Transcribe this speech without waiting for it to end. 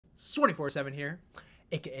24/7 here,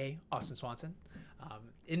 aka Austin Swanson.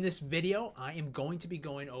 In this video, I am going to be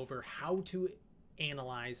going over how to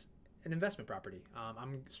analyze an investment property.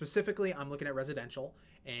 I'm looking at residential,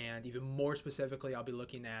 and even more specifically, I'll be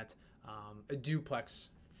looking at a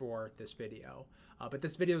duplex for this video. But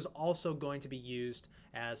this video is also going to be used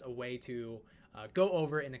as a way to go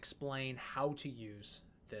over and explain how to use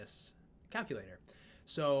this calculator.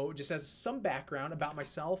 So just as some background about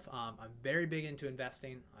myself, I'm very big into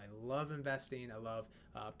investing. I love investing. I love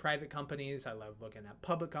private companies. I love looking at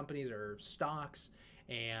public companies or stocks,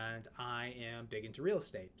 and I am big into real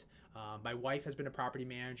estate. My wife has been a property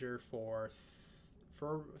manager for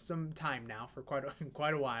some time now, for quite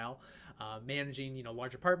a while, managing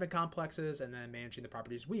large apartment complexes and then managing the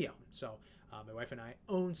properties we own. So my wife and I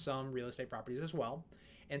own some real estate properties as well.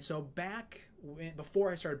 And so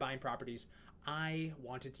before I started buying properties, I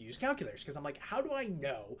wanted to use calculators because I'm like, how do I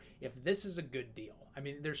know if this is a good deal? I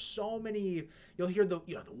mean, there's so many, you'll hear the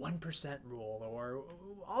 1% rule or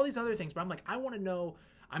all these other things, but I'm like, I want to know.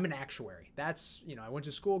 I'm an actuary. That's, I went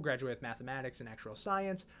to school, graduated with mathematics and actuarial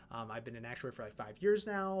science. I've been an actuary for like 5 years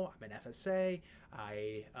now. I'm an FSA.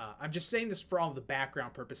 I'm just saying this for all the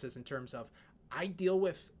background purposes in terms of I deal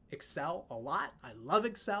with Excel a lot. I love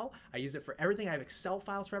Excel. I use it for everything. I have Excel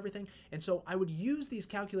files for everything. And so I would use these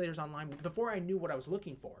calculators online before I knew what I was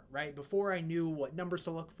looking for, right? Before I knew what numbers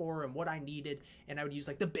to look for and what I needed. And I would use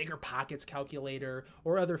like the Bigger Pockets calculator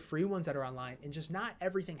or other free ones that are online, and just not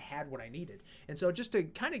everything had what I needed. And so just to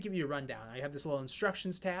kind of give you a rundown, I have this little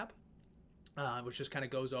instructions tab, which just kind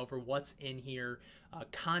of goes over what's in here,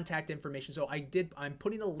 contact information. So I'm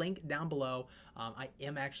putting a link down below. I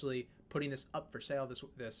am actually putting this up for sale,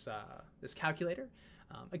 this calculator.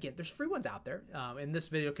 Again, there's free ones out there, and this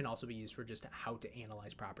video can also be used for just how to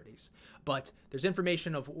analyze properties. But there's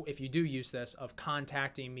information of, if you do use this, of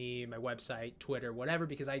contacting me, my website, Twitter, whatever,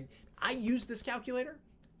 because I use this calculator.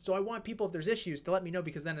 So I want people, if there's issues, to let me know,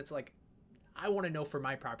 because then it's like, I want to know for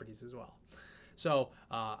my properties as well. So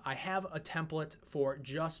I have a template for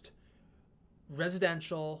just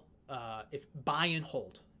residential, if buy and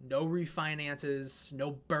hold, no refinances,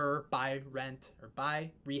 no BRRRR, buy, rent, or buy,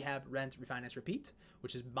 rehab, rent, refinance, repeat,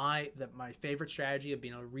 which is my favorite strategy of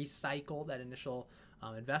being able to recycle that initial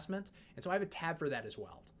investment. And so I have a tab for that as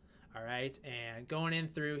well. All right, and going in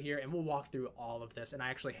through here, and we'll walk through all of this. And I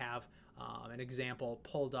actually have an example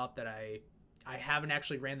pulled up that I haven't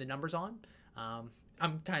actually ran the numbers on.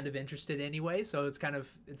 I'm kind of interested anyway, so it's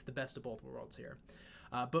the best of both worlds here.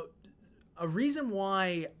 But a reason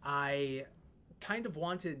why I kind of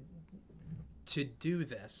wanted to do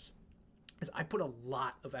this is I put a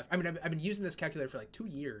lot of effort. I mean, I've been using this calculator for like 2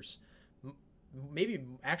 years, maybe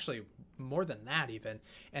actually more than that even.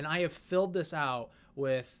 And I have filled this out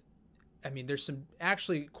with, there's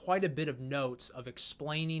actually quite a bit of notes of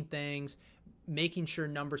explaining things, making sure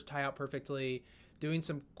numbers tie out perfectly, doing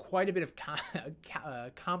quite a bit of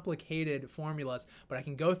complicated formulas, but I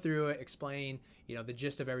can go through it, explain, the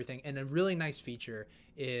gist of everything. And a really nice feature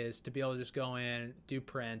is to be able to just go in, do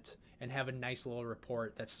print, and have a nice little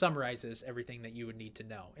report that summarizes everything that you would need to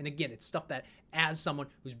know. And again, it's stuff that, as someone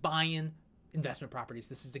who's buying investment properties,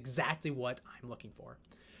 this is exactly what I'm looking for.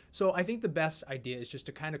 So I think the best idea is just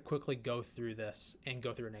to kind of quickly go through this and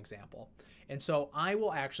go through an example. And so I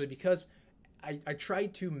will actually, because I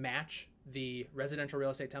tried to match the residential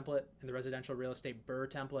real estate template and the residential real estate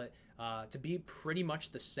BRRRR template to be pretty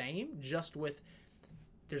much the same, just with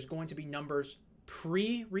there's going to be numbers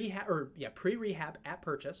pre-rehab at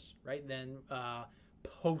purchase, right? Then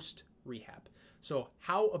post-rehab. So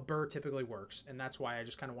how a BRRRR typically works, and that's why I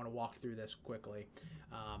just kind of want to walk through this quickly.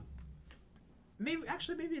 Maybe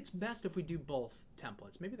it's best if we do both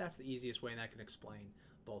templates. Maybe that's the easiest way, and I can explain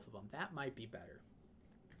both of them. That might be better.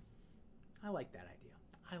 I like that idea.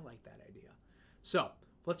 So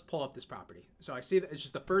let's pull up this property. So I see that it's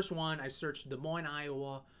just the first one. I searched Des Moines,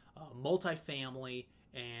 Iowa, multifamily,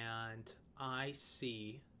 and I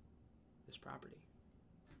see this property.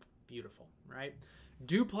 Beautiful, right?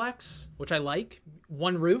 Duplex, which I like.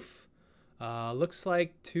 One roof. Looks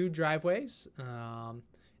like 2 driveways.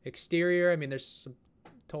 Exterior, there's some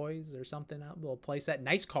toys or something out. We'll place that.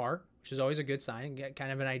 Nice car, which is always a good sign, and get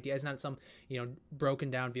kind of an idea. It's not some, broken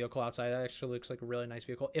down vehicle outside. That actually looks like a really nice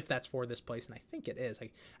vehicle, if that's for this place, and I think it is. I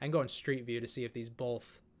can go in Street View to see if these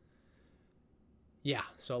both. Yeah,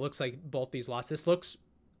 so it looks like both these lots. This looks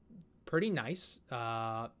pretty nice.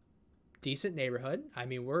 Decent neighborhood.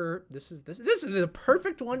 This is the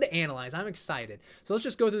perfect one to analyze. I'm excited. So let's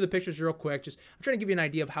just go through the pictures real quick. I'm trying to give you an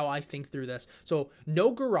idea of how I think through this. So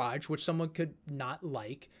no garage, which someone could not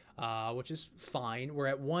like, which is fine. We're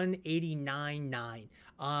at 189.9.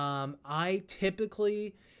 I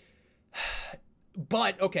typically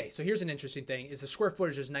But okay, so here's an interesting thing: is the square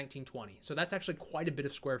footage is 1920, so that's actually quite a bit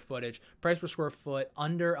of square footage. Price per square foot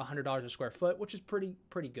under $100 a square foot, which is pretty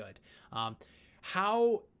good.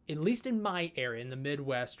 How, at least in my area, in the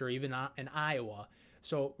Midwest or even in Iowa,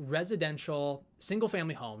 so residential single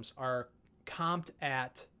family homes are comped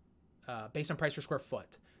at based on price per square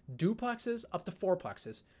foot. Duplexes up to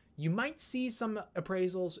fourplexes, you might see some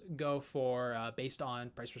appraisals go for based on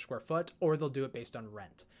price per square foot, or they'll do it based on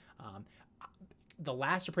rent. The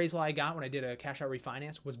last appraisal I got when I did a cash out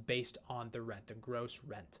refinance was based on the rent, the gross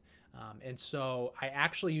rent. And so I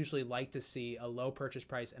actually usually like to see a low purchase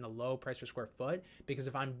price and a low price per square foot, because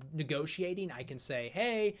if I'm negotiating, I can say,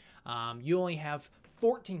 hey, you only have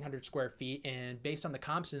 1,400 square feet, and based on the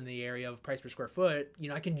comps in the area of price per square foot,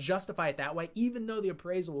 I can justify it that way, even though the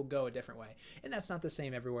appraisal will go a different way. And that's not the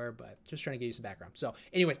same everywhere, but just trying to give you some background. So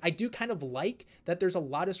anyways, I do kind of like that there's a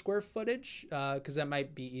lot of square footage, because that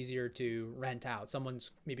might be easier to rent out.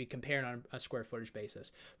 Someone's maybe comparing on a square footage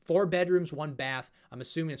basis. 4 bedrooms, 1 bath. I'm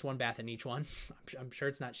assuming it's 1 bath in each one. I'm sure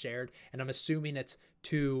it's not shared. And I'm assuming it's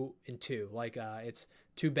 2 and 2. Like it's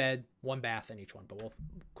 2 bed, 1 bath in each one, but we'll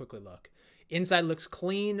quickly look. Inside looks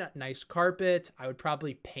clean, nice carpet. I would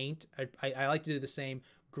probably paint. I like to do the same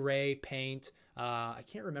gray paint. I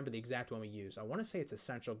can't remember the exact one we use. I want to say it's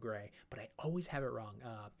essential gray, but I always have it wrong.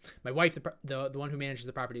 My wife, the one who manages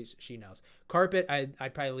the properties, she knows. Carpet,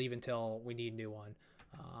 I'd probably leave until we need a new one.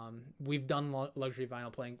 We've done luxury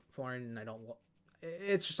vinyl plank flooring, and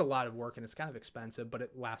it's just a lot of work, and it's kind of expensive, but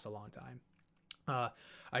it lasts a long time.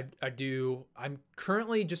 I'm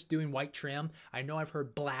currently just doing white trim. I know I've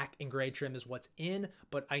heard black and gray trim is what's in,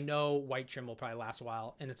 but I know white trim will probably last a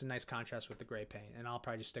while, and it's a nice contrast with the gray paint, and I'll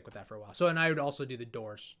probably just stick with that for a while. So, and I would also do the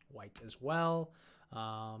doors white as well.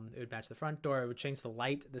 It would match the front door. It would change the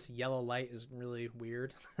light. This yellow light is really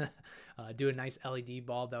weird. Do a nice LED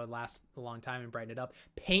bulb that would last a long time and brighten it up.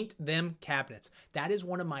 Paint them cabinets. That is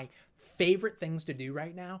one of my favorite things to do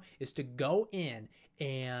right now, is to go in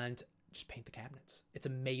and just paint the cabinets. It's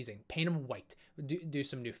amazing. Paint them white. Do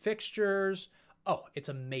some new fixtures. Oh, it's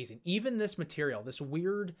amazing. Even this material, this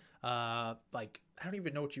weird, like, I don't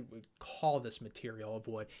even know what you would call this material of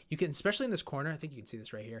wood. You can, especially in this corner, I think you can see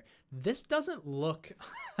this right here. This doesn't look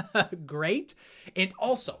great. And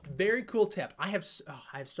also, very cool tip. I have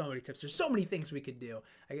so many tips. There's so many things we could do.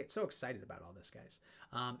 I get so excited about all this, guys.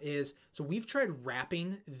 So we've tried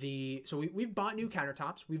wrapping we've bought new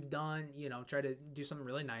countertops. We've done, try to do something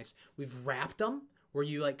really nice. We've wrapped them where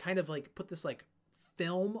you kind of put this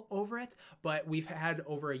film over it, but we've had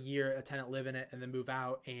over a year a tenant live in it and then move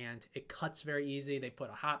out, and it cuts very easy. They put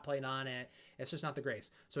a hot plate on it. It's just not the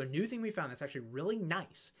greatest. So a new thing we found that's actually really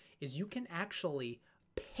nice is you can actually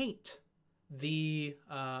paint the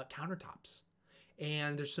countertops.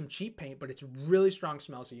 And there's some cheap paint, but it's really strong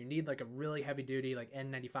smell. So you need a really heavy duty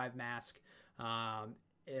N95 mask.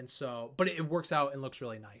 And so, but it works out and looks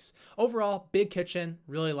really nice. Overall, big kitchen,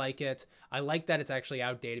 really like it. I like that it's actually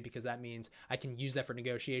outdated, because that means I can use that for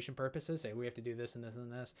negotiation purposes. Say we have to do this and this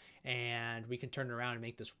and this, and we can turn it around and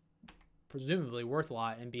make this presumably worth a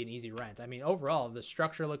lot and be an easy rent. I mean, overall, the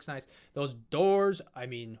structure looks nice. Those doors,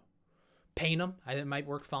 paint them. I think it might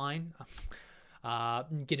work fine.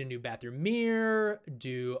 Get a new bathroom mirror,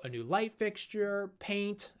 do a new light fixture,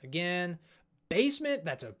 paint again. Basement,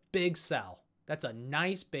 that's a big sell. That's a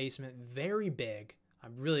nice basement, very big.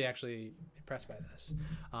 I'm really actually impressed by this.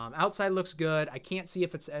 Outside looks good. I can't see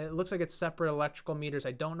if it looks like it's separate electrical meters.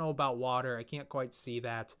 I don't know about water. I can't quite see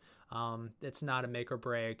that. It's not a make or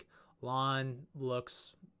break. Lawn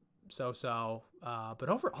looks so-so. But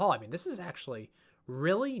overall, this is actually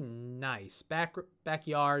really nice.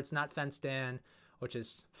 Backyard, it's not fenced in, which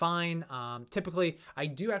is fine. Typically, I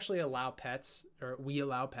do actually allow pets, or we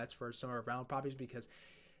allow pets for some of our rental properties, because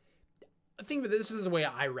I think this is the way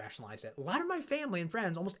I rationalize it. A lot of my family and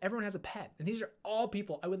friends, almost everyone has a pet. And these are all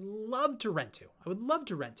people I would love to rent to. I would love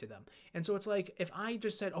to rent to them. And so it's if I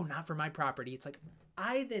just said, oh, not for my property, it's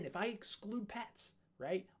if I exclude pets,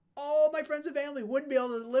 right? All my friends and family wouldn't be able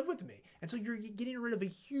to live with me. And so you're getting rid of a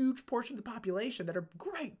huge portion of the population that are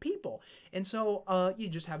great people. And so you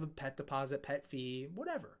just have a pet deposit, pet fee,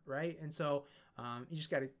 whatever, right? And so you just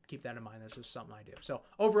got to keep that in mind. That's just something I do. So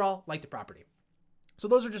overall, like the property. So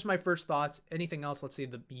those are just my first thoughts. Anything else? Let's see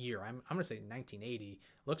the year. I'm going to say 1980.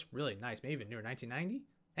 Looks really nice. Maybe even newer. 1990?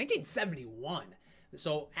 1971.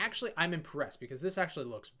 So actually, I'm impressed, because this actually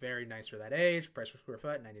looks very nice for that age. Price per square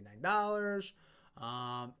foot, $99.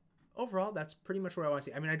 Overall, that's pretty much what I want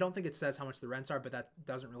to see. I don't think it says how much the rents are, but that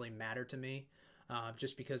doesn't really matter to me,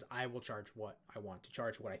 just because I will charge what I want to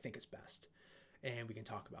charge, what I think is best. And we can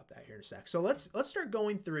talk about that here in a sec. So let's start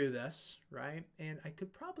going through this, right? And I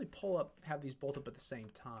could probably have these both up at the same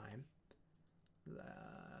time.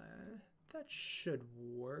 That should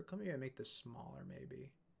work. Let me make this smaller maybe.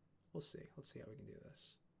 We'll see. Let's see how we can do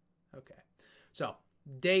this. Okay. So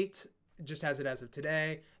date just has it as of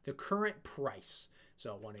today. The current price.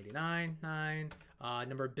 So 189.9.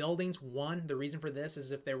 Number of buildings, 1. The reason for this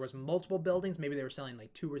is if there was multiple buildings, maybe they were selling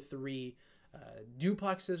like 2 or 3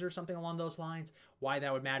 duplexes or something along those lines. Why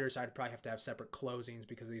that would matter is I'd probably have to have separate closings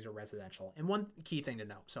because these are residential. And one key thing to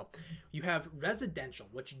note, so you have residential,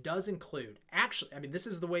 which does include, actually, I mean, this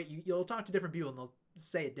is the way you'll talk to different people and they'll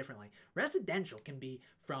say it differently. Residential can be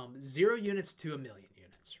from 0 units to 1 million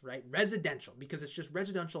units, right? Residential, because it's just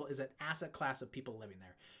residential is an asset class of people living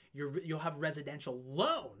there. You'll have residential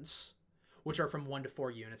loans, which are from 1 to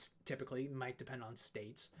 4 units, typically. Might depend on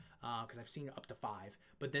states, because I've seen up to 5.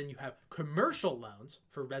 But then you have commercial loans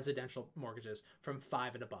for residential mortgages from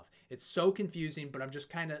 5 and above. It's so confusing, but I'm just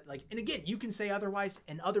kind of like, and again, you can say otherwise,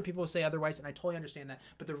 and other people will say otherwise, and I totally understand that.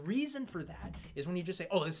 But the reason for that is when you just say,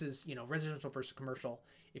 oh, this is, residential versus commercial.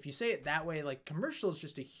 If you say it that way, like commercial is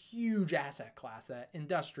just a huge asset class, that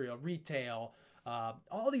industrial, retail,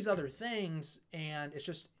 all these other things, and it's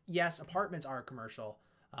just, yes, apartments are commercial,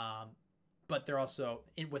 but they're also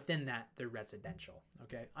within that, they're residential.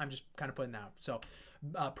 Okay, I'm just kind of putting that out. So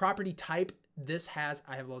property type,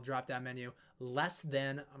 I have a little drop down menu, less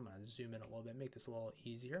than, I'm going to zoom in a little bit, make this a little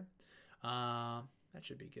easier. That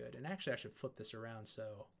should be good. And actually I should flip this around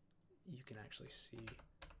so you can actually see,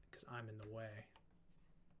 because I'm in the way.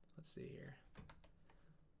 Let's see here.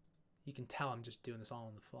 You can tell I'm just doing this all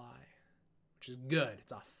on the fly, which is good.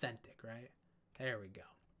 It's authentic, right? There we go.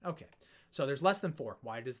 Okay, so there's less than 4.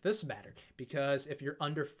 Why does this matter? Because if you're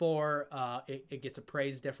under 4, it gets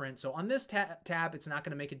appraised different. So on this tab, it's not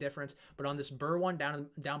going to make a difference. But on this BRRRR one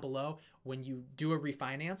down below, when you do a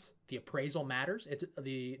refinance, the appraisal matters. It's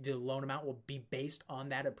the loan amount will be based on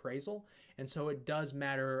that appraisal, and so it does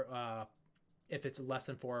matter if it's less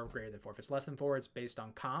than 4 or greater than 4. If it's less than 4, it's based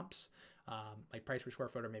on comps, like price per square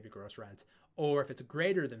foot or maybe gross rent. Or if it's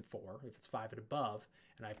greater than 4, if it's 5 and above,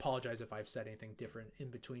 and I apologize if I've said anything different in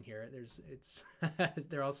between here.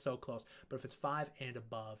 They're all so close. But if it's 5 and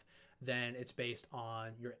above, then it's based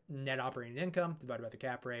on your net operating income divided by the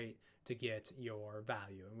cap rate to get your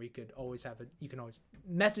value. And we could always you can always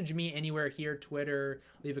message me anywhere here, Twitter,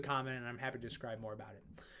 leave a comment, and I'm happy to describe more about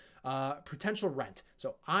it. Potential rent.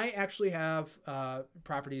 So I actually have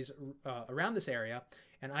properties around this area,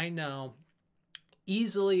 and I know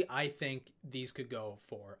easily I think these could go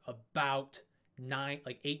for about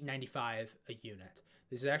 $8.95 a unit.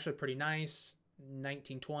 This is actually pretty nice,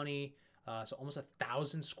 1920, so almost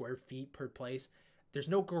 1,000 square feet per place. There's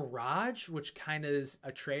no garage, which kind of is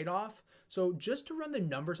a trade-off. So just to run the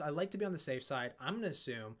numbers, I like to be on the safe side. I'm going to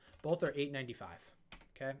assume both are $8.95.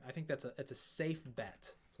 Okay, I think it's a safe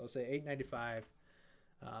bet. So I'll say $8.95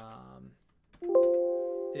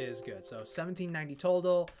 is good. So $17.90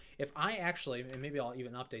 total. If I actually, and maybe I'll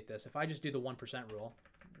even update this, if I just do the 1% rule,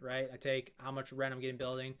 right? I take how much rent I'm getting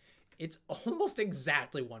building. It's almost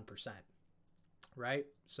exactly 1%, right?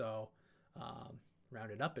 So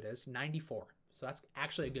rounded up, it is 94. So that's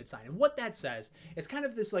actually a good sign. And what that says is kind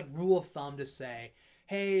of this like rule of thumb to say,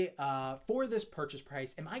 hey, for this purchase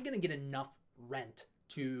price, am I going to get enough rent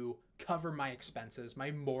to cover my expenses, my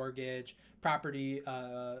mortgage, property,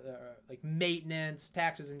 like maintenance,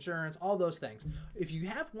 taxes, insurance, all those things. If you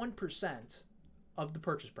have 1% of the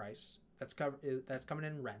purchase price that's coming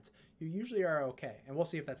in rent, you usually are okay. And we'll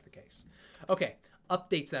see if that's the case. Okay,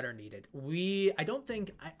 updates that are needed.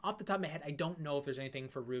 Off the top of my head, I don't know if there's anything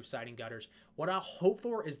for roof, siding, gutters. What I'll hope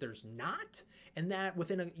for is there's not, and that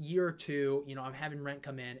within a year or two, I'm having rent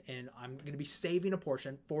come in and I'm going to be saving a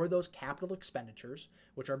portion for those capital expenditures,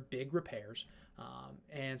 which are big repairs.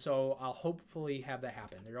 And so I'll hopefully have that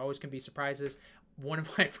happen. There always can be surprises. One of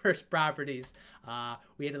my first properties,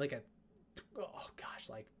 we had like a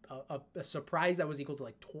surprise that was equal to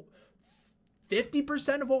like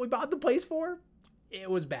 50% of what we bought the place for. It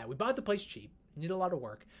was bad. We bought the place cheap, needed a lot of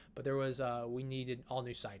work, but there was we needed all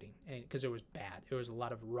new siding, and because it was bad, there was a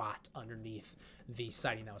lot of rot underneath the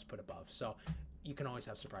siding that was put above. So you can always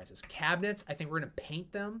have surprises. Cabinets, I think we're gonna paint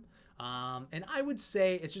them, and I would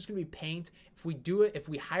say it's just gonna be paint. If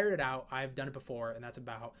we hire it out, I've done it before, and that's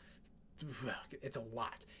about. It's a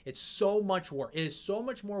lot. It's so much work. It is so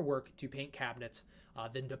much more work to paint cabinets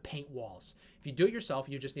than to paint walls. If you do it yourself,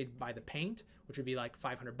 you just need to buy the paint, which would be like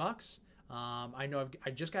 $500. I know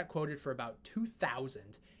I just got quoted for about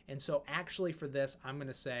 $2,000, and so actually for this, I'm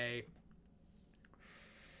gonna say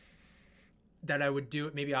that I would do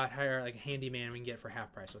it. Maybe I'd hire like a handyman. We can get it for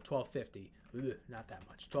half price, so $1,250. not that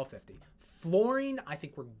much, $1,250. Flooring, I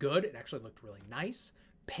think we're good. It actually looked really nice.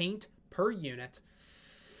 Paint per unit,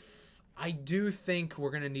 I do think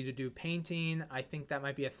we're going to need to do painting. I think that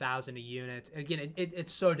might be $1,000 a unit. Again,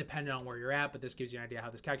 it's so dependent on where you're at, but this gives you an idea how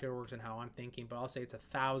this calculator works and how I'm thinking. But I'll say it's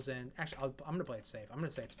 $1,000. Actually, I'm going to play it safe. I'm going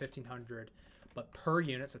to say it's $1,500, but per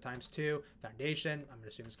unit, so times 2. Foundation, I'm going to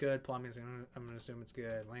assume it's good. Plumbing, I'm going to assume it's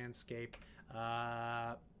good. Landscape,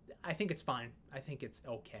 I think it's fine. I think it's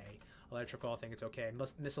okay. Electrical, I think it's okay.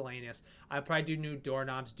 Miscellaneous, I'll probably do new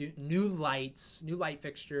doorknobs, do new lights, new light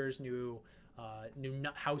fixtures, new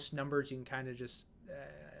house numbers. You can kind of just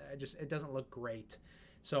it doesn't look great.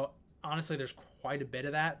 So honestly, there's quite a bit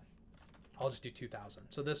of that. I'll just do 2,000.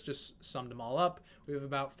 So this just summed them all up. We have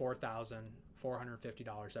about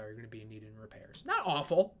 $4,450 that are going to be needed in repairs. Not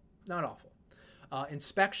awful, not awful.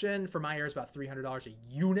 Inspection for my area is about $300 a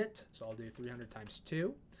unit. So I'll do 300 times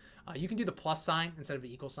 2. You can do the plus sign instead of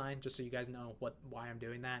the equal sign, just so you guys know why I'm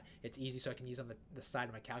doing that. It's easy, so I can use on the side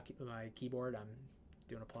of my keyboard. I'm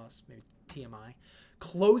doing a plus, maybe TMI.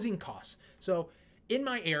 Closing costs. So in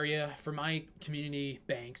my area, for my community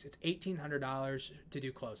banks, it's $1,800 to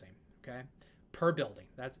do closing, okay, per building.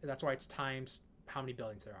 That's why it's times how many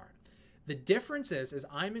buildings there are. The difference is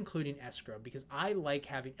I'm including escrow because I like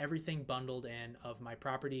having everything bundled in of my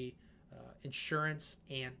property, insurance,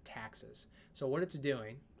 and taxes. So what it's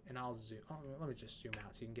doing, and I'll zoom, let me just zoom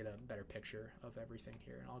out so you can get a better picture of everything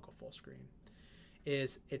here, and I'll go full screen,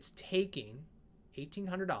 is it's taking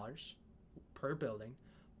 $1,800 per building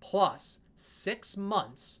plus 6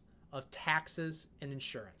 months of taxes and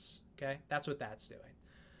insurance. Okay, that's what that's doing.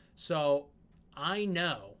 So I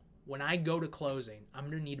know when I go to closing, I'm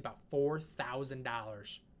going to need about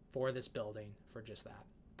 $4,000 for this building for just that.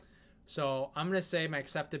 So I'm going to say my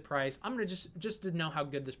accepted price, I'm going to just to know how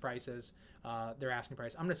good this price is, their asking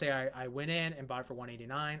price. I'm going to say I went in and bought it for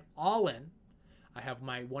 $189. All in, I have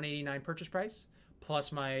my $189 purchase price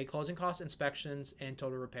plus my closing costs, inspections, and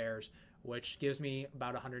total repairs, which gives me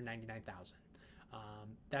about $199,000.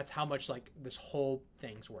 That's how much like this whole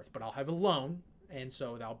thing's worth. But I'll have a loan, and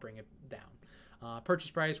so that'll bring it down. Purchase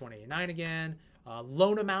price $189 again.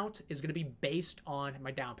 Loan amount is going to be based on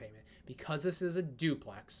my down payment because this is a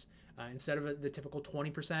duplex. Instead of the typical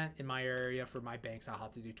 20% in my area for my banks, I'll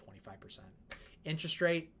have to do 25%. Interest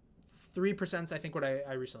rate, 3% is I think what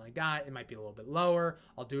I recently got. It might be a little bit lower.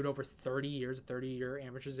 I'll do it over 30 years, a 30-year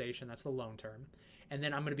amortization. That's the loan term. And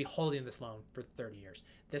then I'm going to be holding this loan for 30 years.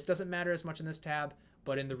 This doesn't matter as much in this tab,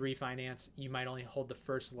 but in the refinance, you might only hold the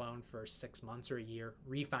first loan for 6 months or a year,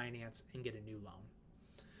 refinance, and get a new loan.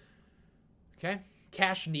 Okay,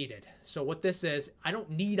 cash needed. So what this is, I don't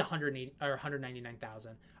need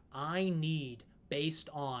 $199,000. I need based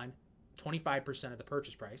on 25% of the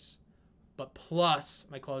purchase price, but plus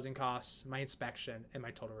my closing costs, my inspection, and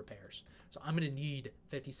my total repairs. So I'm going to need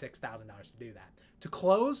 $56,000 to do that. To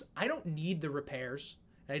close, I don't need the repairs,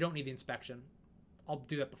 and I don't need the inspection. I'll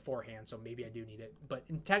do that beforehand, so maybe I do need it. But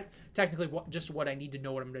technically, just what I need to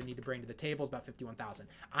know what I'm going to need to bring to the table is about $51,000.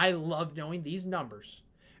 I love knowing these numbers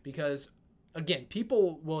because, again,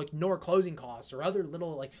 people will ignore closing costs or other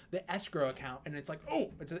little, like the escrow account, and it's like,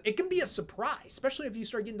 oh, it can be a surprise, especially if you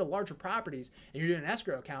start getting to larger properties and you're doing an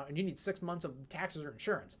escrow account and you need 6 months of taxes or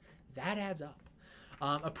insurance. That adds up.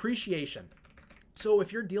 Appreciation. So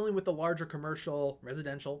if you're dealing with the larger commercial,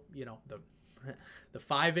 residential, you know, the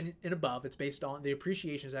 5 and above, it's based on the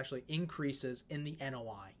appreciation is actually increases in the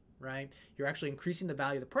NOI, right? You're actually increasing the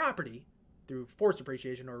value of the property through forced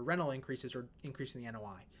appreciation or rental increases or increasing the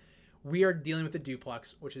NOI. We are dealing with a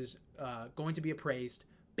duplex, which is going to be appraised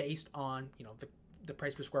based on, you know, the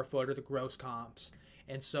price per square foot or the gross comps.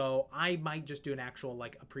 And so I might just do an actual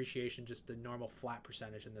like appreciation, just the normal flat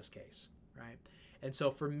percentage in this case, right? And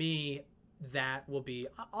so for me, that will be,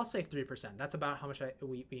 I'll say 3%. That's about how much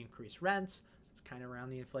we increase rents. It's kind of around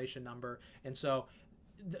the inflation number. And so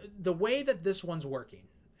the way that this one's working,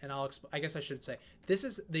 and I guess I should say, this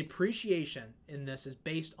is the appreciation in this is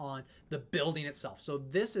based on the building itself. So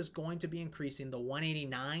this is going to be increasing the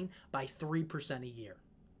 189 by 3% a year.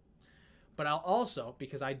 But I'll also,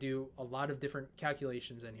 because I do a lot of different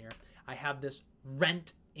calculations in here, I have this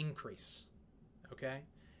rent increase, okay?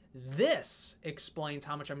 This explains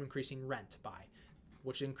how much I'm increasing rent by,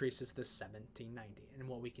 which increases this $1,790. And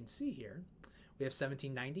what we can see here, we have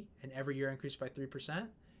 $1,790, and every year increased by 3%.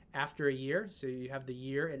 After a year, so you have the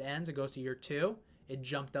year, it ends, it goes to year 2, it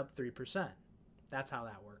jumped up 3%. That's how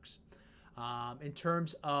that works. In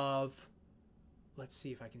terms of, let's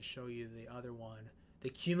see if I can show you the other one, the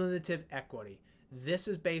cumulative equity. This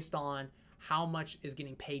is based on how much is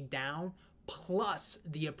getting paid down plus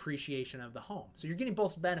the appreciation of the home. So you're getting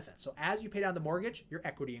both benefits. So as you pay down the mortgage, your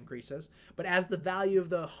equity increases, but as the value of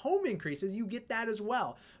the home increases, you get that as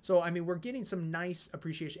well. So, I mean, we're getting some nice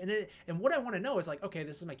appreciation. And what I want to know is like, okay,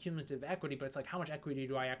 this is my cumulative equity, but it's like, how much equity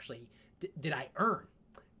do I actually, did I earn?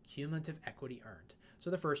 Cumulative equity earned. So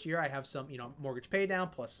the first year I have some, mortgage pay down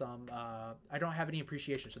plus some, I don't have any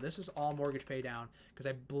appreciation. So this is all mortgage pay down because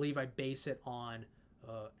I believe I base it on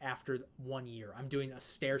after 1 year. I'm doing a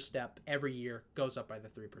stair step every year, goes up by the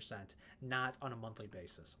 3%, not on a monthly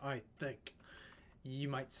basis. I think you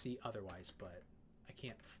might see otherwise, but I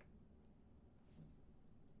can't.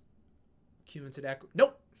 Cumulative equity.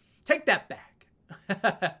 Nope. Take that back.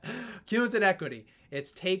 Cumulative equity.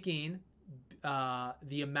 It's taking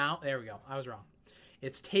the amount. There we go. I was wrong.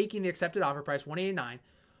 It's taking the accepted offer price, 189,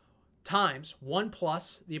 times 1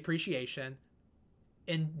 plus the appreciation,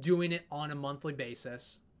 and doing it on a monthly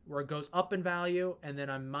basis where it goes up in value, and then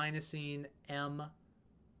I'm minusing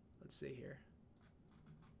let's see here,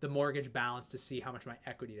 the mortgage balance to see how much my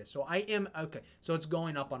equity is. So I am, okay, so it's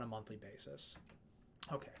going up on a monthly basis.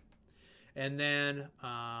 Okay. And then,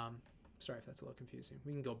 sorry if that's a little confusing.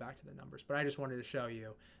 We can go back to the numbers, but I just wanted to show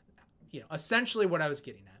you, essentially what I was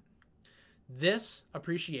getting at. This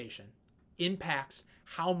appreciation impacts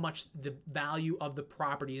how much the value of the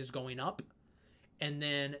property is going up. And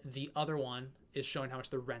then the other one is showing how much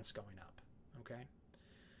the rent's going up. Okay.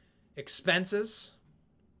 Expenses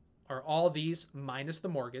are all these minus the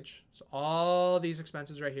mortgage. So all these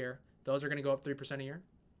expenses right here, those are going to go up 3% a year.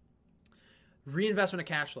 Reinvestment of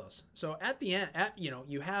cash flows. So at the end,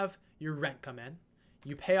 you have your rent come in,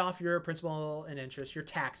 you pay off your principal and interest, your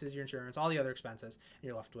taxes, your insurance, all the other expenses, and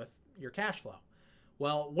you're left with your cash flow.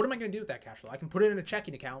 Well, what am I going to do with that cash flow? I can put it in a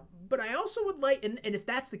checking account, but I also would like, and if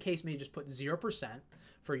that's the case, maybe just put 0%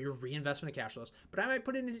 for your reinvestment of cash flows, but I might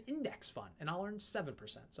put it in an index fund and I'll earn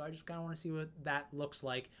 7%. So I just kind of want to see what that looks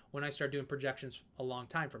like when I start doing projections a long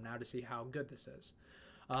time from now to see how good this is.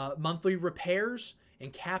 Monthly repairs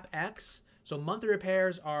and CapEx. So monthly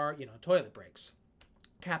repairs are, toilet breaks.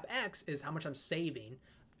 CapEx is how much I'm saving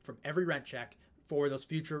from every rent check for those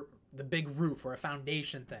future, the big roof or a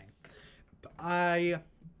foundation thing. I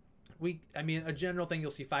mean, a general thing, you'll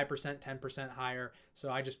see 5%, 10% higher. So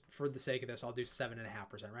I just, for the sake of this, I'll do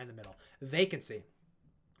 7.5%, right in the middle. Vacancy.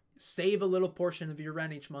 Save a little portion of your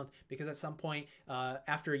rent each month because at some point,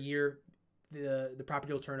 after a year, the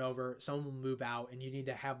property will turn over, someone will move out, and you need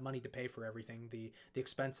to have money to pay for everything, the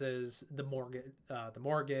expenses, the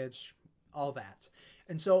mortgage, all that.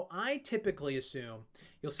 And so I typically assume,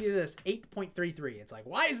 you'll see this 8.33. It's like,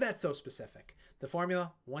 why is that so specific? The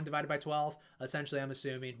formula, 1 divided by 12. Essentially, I'm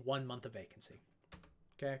assuming 1 month of vacancy.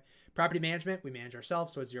 Okay. Property management, we manage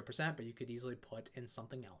ourselves, so it's 0%, but you could easily put in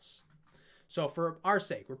something else. So for our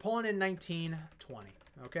sake, we're pulling in 1920.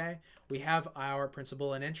 Okay. We have our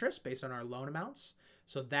principal and interest based on our loan amounts.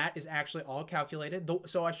 So that is actually all calculated.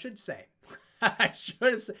 So I should say,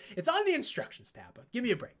 it's on the instructions tab. Give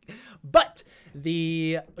me a break. But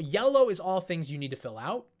the yellow is all things you need to fill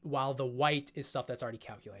out, while the white is stuff that's already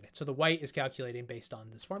calculated. So the white is calculating based on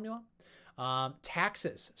this formula.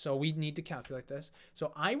 Taxes. So we need to calculate this.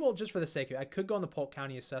 So I will, just for the sake of it, I could go on the Polk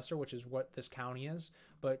County Assessor, which is what this county is.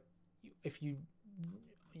 But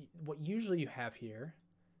what usually you have here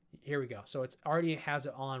we go. So it's already has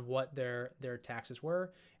it on what their taxes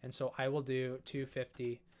were. And so I will do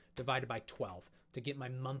 250 divided by 12 to get my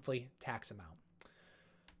monthly tax amount.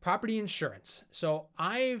 Property insurance. So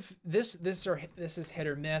this is hit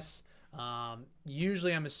or miss.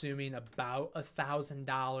 Usually I'm assuming about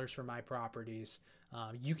 $1,000 for my properties.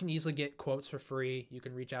 You can easily get quotes for free. You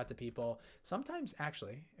can reach out to people. Sometimes,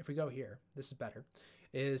 actually, if we go here, this is better,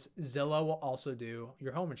 is Zillow will also do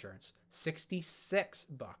your home insurance,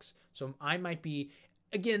 $66. So I might be,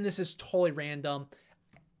 again, this is totally random.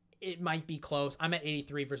 It might be close. I'm at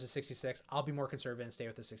 83 versus 66. I'll be more conservative and stay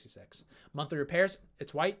with the 66. Monthly repairs,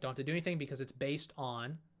 it's white. Don't have to do anything because it's based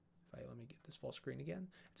on, let me get this full screen again.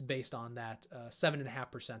 It's based on that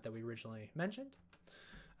 7.5% that we originally mentioned.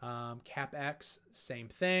 CapEx, same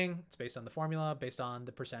thing. It's based on the formula, based on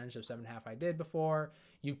the percentage of 7.5 I did before.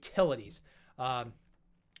 Utilities.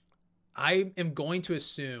 I am going to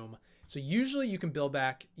assume, so usually you can bill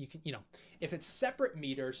back, if it's separate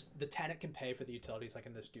meters, the tenant can pay for the utilities like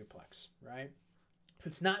in this duplex, right? If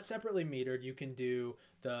it's not separately metered, you can do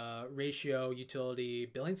the ratio utility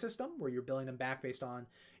billing system where you're billing them back based on,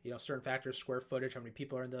 certain factors, square footage, how many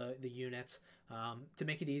people are in the units. To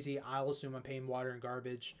make it easy, I'll assume I'm paying water and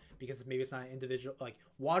garbage because maybe it's not individual, like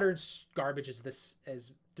water and garbage is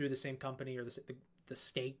through the same company or the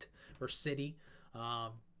state or city.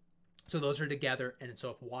 So those are together. And so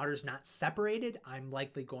if water's not separated, I'm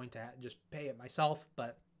likely going to just pay it myself,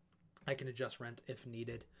 but I can adjust rent if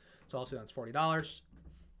needed. So also that's $40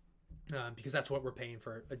 because that's what we're paying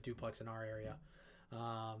for a duplex in our area.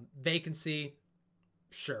 Vacancy,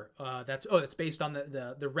 sure. That's based on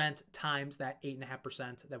the rent times that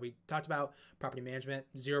 8.5% that we talked about. Property management,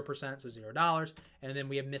 0%, so $0. And then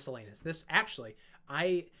we have miscellaneous. This actually,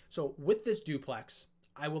 so with this duplex,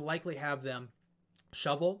 I will likely have them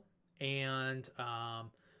shovel and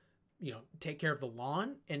take care of the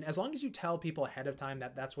lawn. And as long as you tell people ahead of time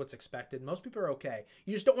that that's what's expected, most people are okay.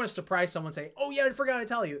 You just don't want to surprise someone and say, oh yeah, I forgot to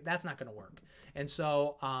tell you. That's not going to work. And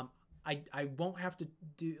so I won't have to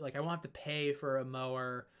I won't have to pay for a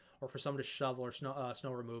mower or for someone to shovel or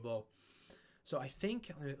snow removal. So I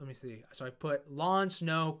think, let me see. So I put lawn,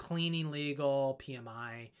 snow, cleaning legal,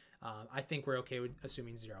 PMI. I think we're okay with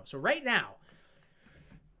assuming 0. So right now,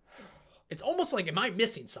 it's almost like, am I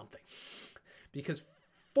missing something? Because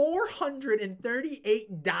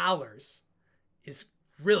 $438 is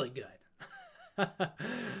really good.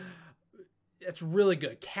 It's really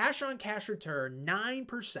good. Cash on cash return,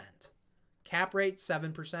 9%. Cap rate,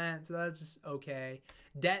 7%. So that's okay.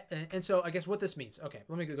 Debt. And so I guess what this means. Okay,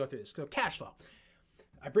 let me go through this. So cash flow.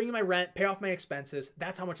 I bring in my rent, pay off my expenses.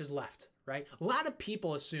 That's how much is left, right? A lot of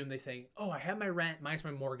people assume, they think, oh, I have my rent minus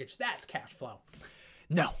my mortgage. That's cash flow.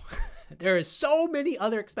 No. There is so many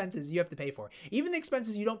other expenses you have to pay for. Even the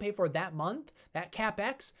expenses you don't pay for that month, that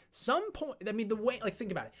CapEx, the way,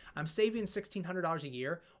 think about it. I'm saving $1,600 a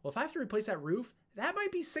year. Well, if I have to replace that roof, that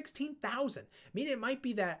might be $16,000. It might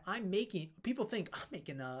be that people think I'm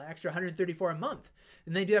making an extra $134 a month.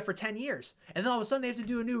 And they do that for 10 years. And then all of a sudden they have to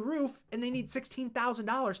do a new roof and they need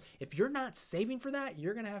 $16,000. If you're not saving for that,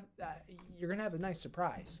 you're going to have a nice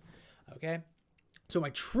surprise. Okay. So my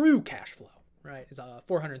true cash flow, right, is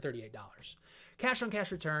 $438. Cash on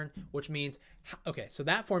cash return, which means, okay, so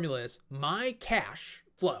that formula is my cash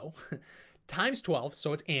flow times 12,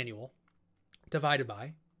 so it's annual, divided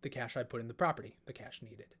by the cash I put in the property, the cash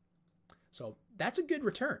needed. So that's a good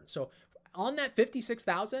return. So on that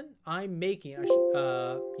 $56,000, I'm making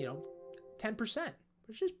 10%,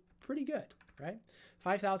 which is pretty good, right?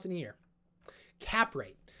 $5,000 a year. Cap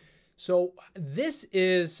rate. So this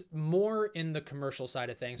is more in the commercial side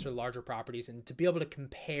of things for larger properties, and to be able to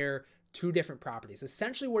compare two different properties.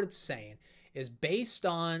 Essentially what it's saying is based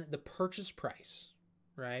on the purchase price,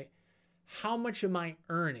 right? How much am I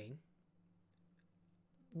earning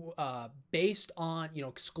based on,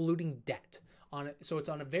 excluding debt on it. So it's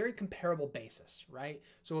on a very comparable basis, right?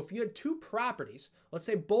 So if you had two properties, let's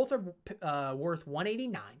say both are worth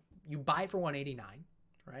 $189, you buy it for $189,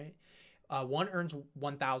 right? One earns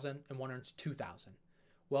 $1,000 and one earns $2,000.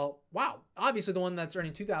 Well, wow, obviously the one that's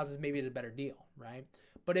earning $2,000 is maybe a better deal, right?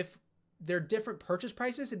 But if they're different purchase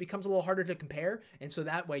prices, it becomes a little harder to compare. And so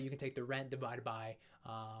that way you can take the rent divided by,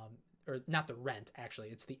 or not the rent, actually,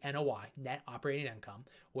 it's the NOI, net operating income,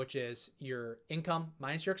 which is your income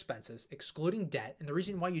minus your expenses, excluding debt. And the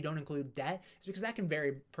reason why you don't include debt is because that can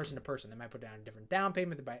vary person to person. They might put down a different down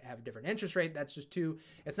payment, they might have a different interest rate. That's just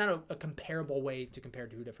it's not a comparable way to compare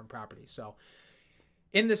two different properties. So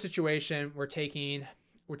in this situation, we take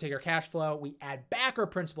our cash flow, we add back our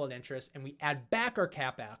principal and interest, and we add back our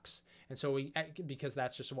CapEx. And so because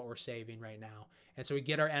that's just what we're saving right now. And so we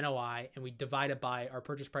get our NOI and we divide it by our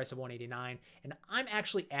purchase price of $189. And I'm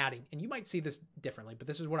actually adding, and you might see this differently, but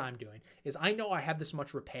this is what I'm doing, is I know I have this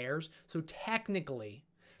much repairs. So technically,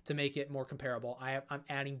 to make it more comparable, I'm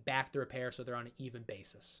adding back the repairs so they're on an even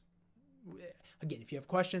basis. Again, if you have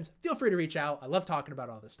questions, feel free to reach out. I love talking about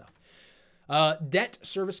all this stuff. Debt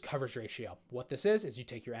service coverage ratio. What this is you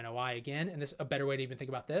take your NOI again, and this a better way to even think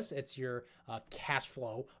about this. It's your cash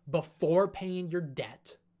flow before paying your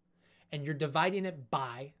debt, and you're dividing it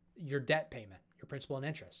by your debt payment, your principal and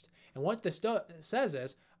interest. And what this says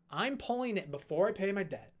is I'm pulling it before I pay my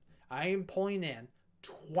debt. I am pulling in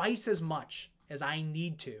twice as much as I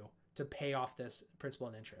need to pay off this principal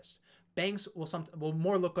and interest. Banks will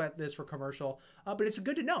more look at this for commercial, but it's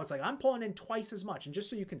good to know. It's like I'm pulling in twice as much. And just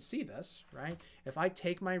so you can see this, right? If I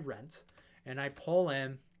take my rent and I pull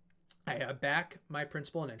in, I have back my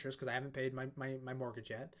principal and interest because I haven't paid my mortgage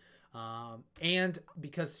yet. And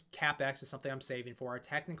because CapEx is something I'm saving for,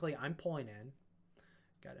 technically I'm pulling in,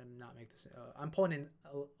 I'm pulling in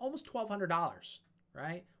almost $1,200,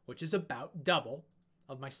 right? Which is about double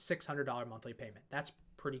of my $600 monthly payment. That's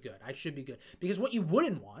pretty good. I should be good, because what you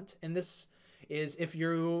wouldn't want, and this is if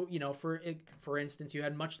you're, for instance, you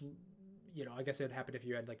had much, I guess it would happen if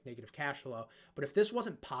you had like negative cash flow, but if this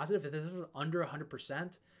wasn't positive, if this was under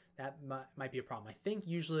 100%, that might be a problem. I think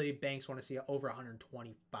usually banks want to see over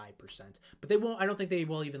 125%, but they won't. I don't think they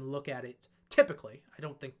will even look at it. Typically, I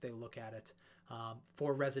don't think they look at it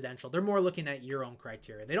for residential. They're more looking at your own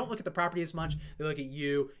criteria. They don't look at the property as much. They look at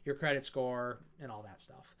you, your credit score, and all that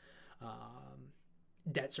stuff.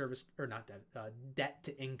 Debt service, or not debt, debt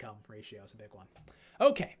to income ratio is a big one.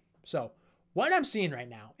 Okay, so what I'm seeing right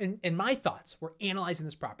now, in my thoughts, we're analyzing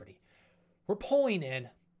this property. We're pulling in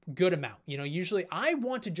good amount. You know, usually I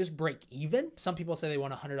want to just break even. Some people say they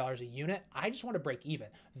want $100 a unit. I just want to break even.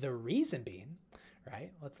 The reason being,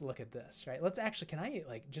 right? Let's look at this, right? Let's actually, can I,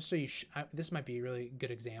 like, just so you, this might be a really good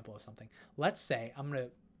example of something. Let's say, I'm going to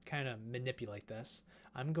kind of manipulate this.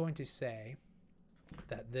 I'm going to say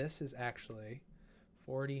that this is actually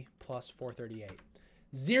 40 plus 438.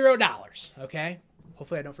 $0, okay?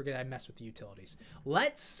 Hopefully I don't forget I mess with the utilities.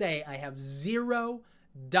 Let's say I have $0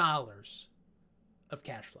 of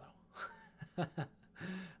cash flow.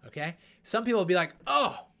 Okay? Some people will be like,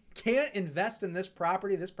 oh, can't invest in this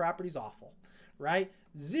property. This property's awful, right?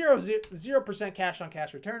 0% cash on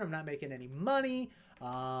cash return. I'm not making any money.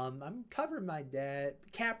 I'm covering my debt.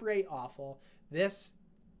 Cap rate awful. This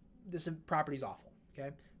property's awful,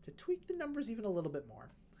 okay? To tweak the numbers even a little bit more.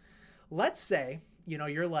 Let's say, you know,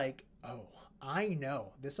 you're like, oh, I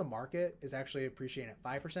know this market is actually appreciating at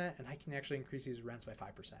 5% and I can actually increase these rents by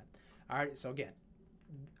 5%. All right, so again,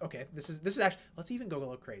 okay, this is actually, let's even go a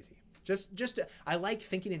little crazy. I like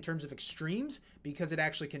thinking in terms of extremes because it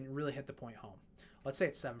actually can really hit the point home. Let's say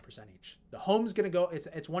it's 7% each. The home's gonna go, it's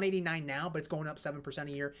 189 now, but it's going up 7%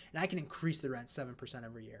 a year, and I can increase the rent 7%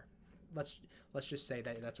 every year. Let's just say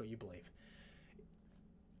that that's what you believe.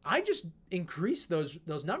 I just increase those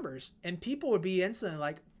numbers, and people would be instantly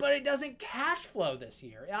like, but it doesn't cash flow this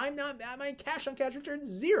year. My cash on cash return is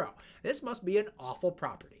 0. This must be an awful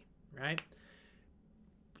property, right?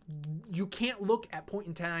 You can't look at point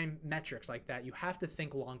in time metrics like that. You have to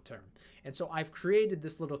think long term. And so I've created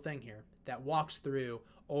this little thing here that walks through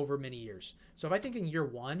over many years. So if I think in year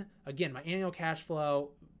 1, again, my annual cash flow,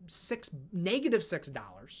 negative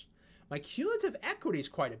 $6. My cumulative equity is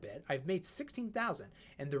quite a bit. I've made $16,000.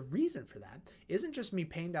 And the reason for that isn't just me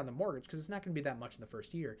paying down the mortgage, because it's not going to be that much in the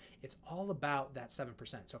first year. It's all about that 7%.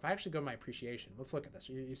 So if I actually go to my appreciation, let's look at this.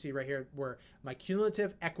 You see right here where my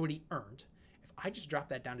cumulative equity earned, if I just drop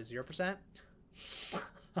that down to 0%,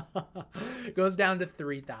 it goes down to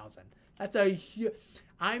 3,000. That's a huge,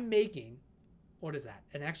 I'm making, what is that?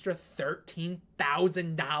 An extra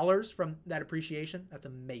 $13,000 from that appreciation. That's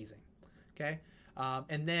amazing. Okay.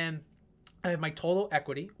 And then I have my total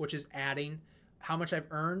equity, which is adding how much I've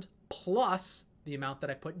earned plus the amount that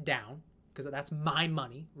I put down, because that's my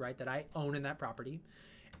money, right, that I own in that property.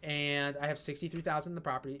 And I have $63,000 in the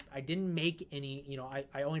property. I didn't make any, you know,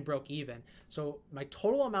 I only broke even. So my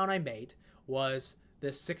total amount I made was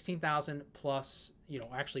this $16,000 plus, you know,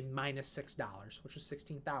 actually minus $6, which was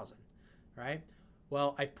 $16,000, right?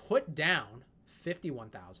 Well, I put down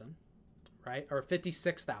 $51,000, right, or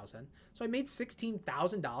 $56,000. So I made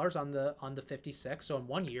 $16,000 on the 56. So in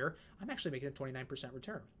 1 year, I'm actually making a 29%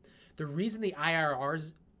 return. The reason the IRR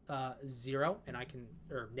is 0 and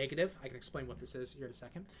or negative, I can explain what this is here in a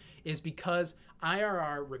second, is because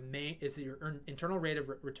IRR is your internal rate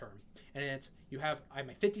of return, and I have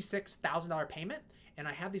my $56,000 payment, and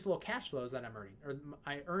I have these little cash flows that I'm earning, or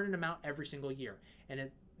I earn an amount every single year,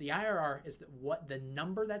 and the IRR is the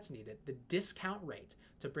number that's needed, the discount rate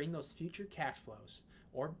to bring those future cash flows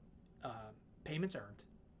or payments earned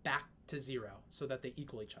back to 0 so that they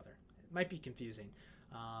equal each other. It might be confusing.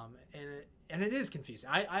 And it is confusing.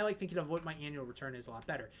 I like thinking of what my annual return is a lot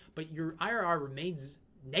better. But your IRR remains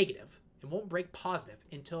negative and won't break positive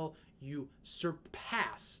until you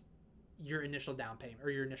surpass your initial down payment or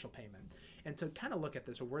your initial payment. And to kind of look at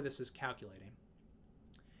this, or where this is calculating,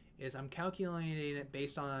 is I'm calculating it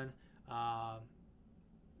based on well,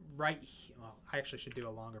 I actually should do a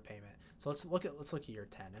longer payment. So let's look at year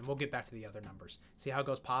 10, and we'll get back to the other numbers. See how it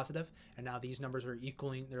goes positive, and now these numbers are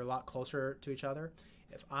equaling. They're a lot closer to each other.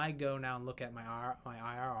 If I go now and look at my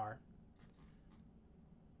IRR,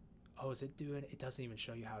 oh, is it doing it? It doesn't even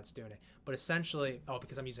show you how it's doing it. But essentially, oh,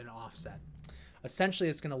 because I'm using an offset. Essentially,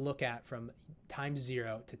 it's going to look at from time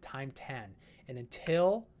 0 to time 10, and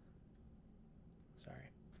until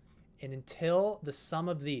the sum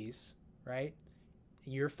of these, right,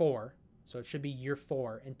 year 4. So it should be year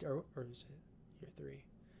 4, or is it year 3?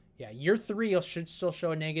 Yeah, year 3 should still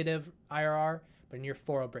show a negative IRR, but in year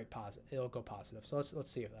 4 it'll break positive. It'll go positive. So let's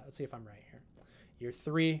see if let's see if I'm right here. Year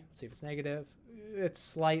 3, let's see if it's negative. It's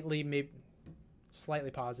slightly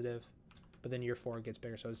positive, but then year 4 gets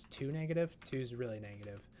bigger. So it's 2 negative. 2 is really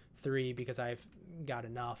negative. 3 because I've got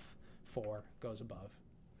enough. 4 goes above.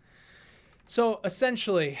 So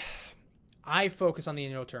essentially, I focus on the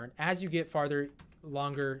annual return. As you get farther,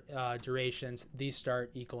 longer durations, these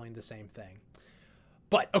start equaling the same thing.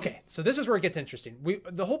 But okay, so this is where it gets interesting.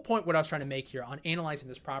 The whole point, what I was trying to make here on analyzing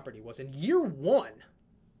this property was in year one,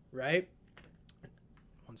 right?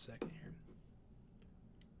 One second here.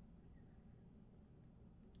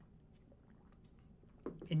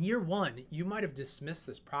 In year one, you might have dismissed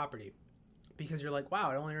this property because you're like,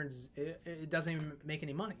 wow, it only earns, it doesn't even make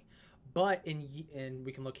any money. But and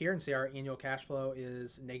we can look here and see our annual cash flow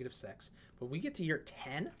is -6. But we get to year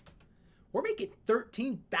 10, we're making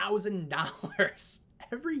 $13,000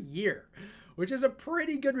 every year, which is a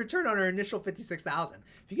pretty good return on our initial $56,000.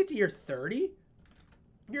 If you get to year 30,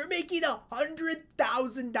 you're making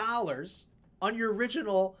 $100,000 on your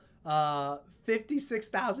original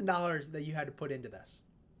 $56,000 that you had to put into this.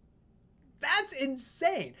 That's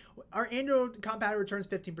insane. Our annual compounded return is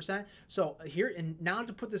 15%. So here, and now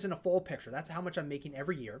to put this in a full picture, that's how much I'm making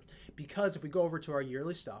every year. Because if we go over to our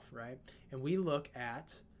yearly stuff, right, and we look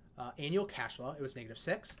at annual cash flow, it was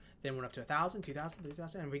 -6, then went up to 1,000, 2,000,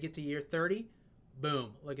 3,000, and we get to year 30,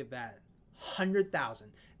 boom, look at that,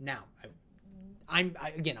 100,000. Now, I'm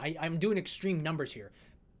doing extreme numbers here.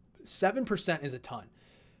 7% is a ton.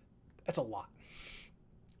 That's a lot.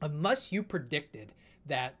 Unless you predicted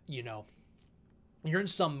that, you know, you're in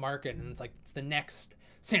some market and it's the next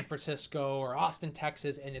San Francisco or Austin,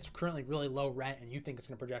 Texas, and it's currently really low rent and you think it's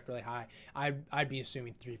going to project really high, I'd be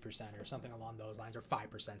assuming 3% or something along those lines, or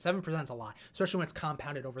 5%. 7% is a lot, especially when it's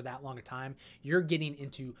compounded over that long a time. You're getting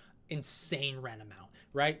into insane rent amount,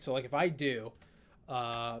 right? So like if I do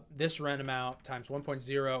this rent amount times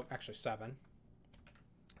 1.0, actually 7,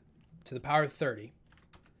 to the power of 30,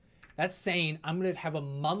 that's saying I'm going to have a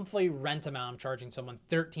monthly rent amount I'm charging someone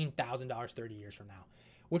 $13,000 30 years from now,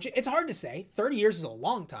 which it's hard to say. 30 years is a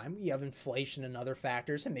long time. You have inflation and other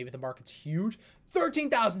factors, and maybe the market's huge.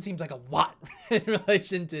 13,000 seems like a lot in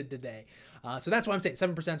relation to today. So that's why I'm saying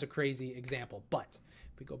 7% is a crazy example. But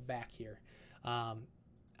if we go back here, I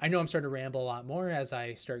know I'm starting to ramble a lot more as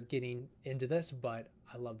I start getting into this, but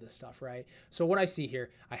I love this stuff, right? So what I see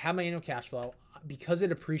here, I have my annual cash flow. Because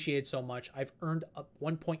it appreciated so much, I've earned up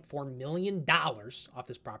 $1.4 million off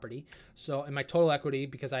this property. So, and my total equity,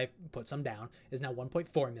 because I put some down, is now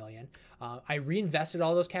 $1.4 million. I reinvested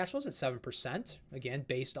all those cash flows at 7%, again,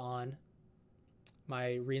 based on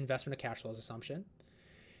my reinvestment of cash flows assumption.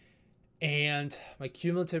 And my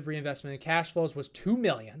cumulative reinvestment in cash flows was $2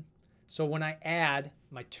 million. So when I add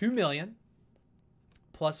my $2 million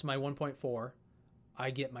plus my 1.4, I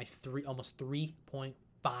get my almost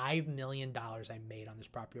 $3.5 million I made on this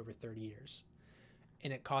property over 30 years.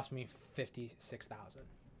 And it cost me $56,000.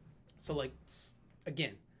 So like,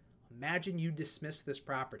 again, imagine you dismiss this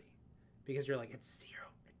property because you're like, it's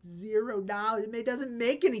 $0. It doesn't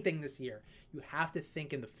make anything this year. You have to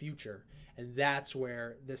think in the future. And that's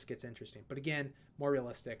where this gets interesting. But again, more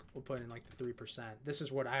realistic, we'll put in like the 3%. This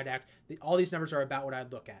is what all these numbers are about what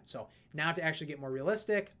I'd look at. So now to actually get more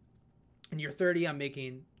realistic, in year 30, I'm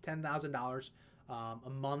making $10,000 a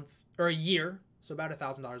month or a year, so about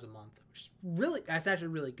 $1,000 a month, which is that's actually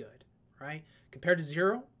really good, right? Compared to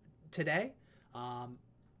 0 today,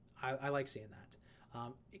 I like seeing that.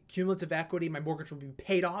 Cumulative equity, my mortgage will be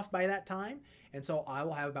paid off by that time, and so I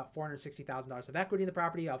will have about $460,000 of equity in the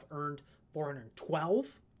property. I've earned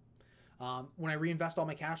 $412. When I reinvest all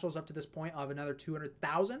my cash flows up to this point, I'll have another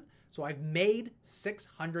 $200,000. So I've made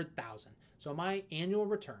 $600,000. So my annual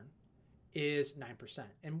return is 9%.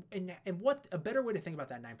 And what a better way to think about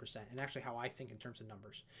that 9%, and actually how I think in terms of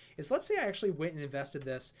numbers, is let's say I actually went and invested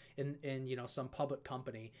this in some public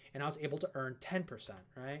company and I was able to earn 10%,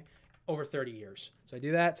 right? Over 30 years. So I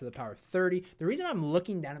do that to the power of 30. The reason I'm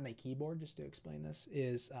looking down at my keyboard just to explain this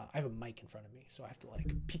is I have a mic in front of me, so I have to like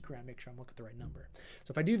peek around, make sure I'm looking at the right number.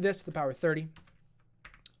 So if I do this to the power of 30,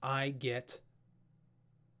 I get,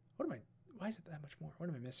 why is it that much more? What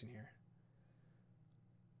am I missing here?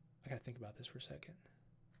 I gotta think about this for a second.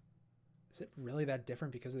 Is it really that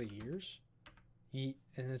different because of the years? And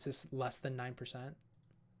is this less than 9%?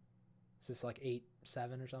 Is this like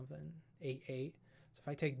 8.7 or something? 8.8? So if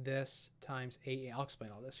I take this times 8, I'll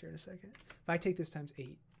explain all this here in a second. If I take this times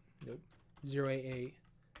 8, nope, 0.88,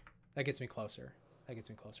 that gets me closer. That gets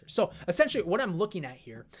me closer. So essentially what I'm looking at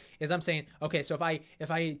here is I'm saying, okay, so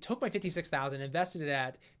if I took my $56,000, invested it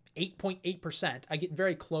at 8.8%, I get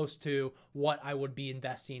very close to what I would be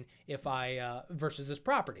investing if I versus this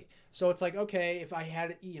property. So it's like, okay, if I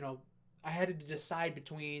had, I had to decide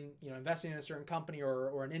between, investing in a certain company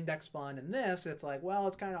or an index fund and this, it's like, well,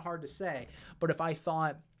 it's kind of hard to say. But if I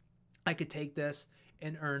thought I could take this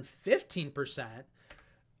and earn 15%,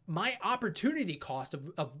 my opportunity cost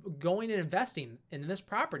of going and investing in this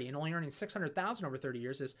property and only earning $600,000 over 30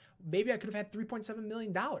 years is maybe I could have had $3.7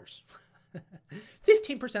 million.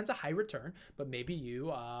 15% is a high return, but maybe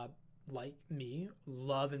you, like me,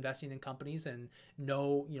 love investing in companies and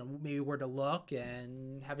know, maybe where to look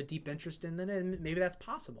and have a deep interest in it, and maybe that's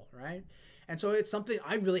possible, right? And so it's something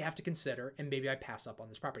I really have to consider, and maybe I pass up on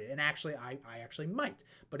this property. And actually, I actually might,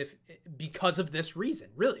 but because of this reason,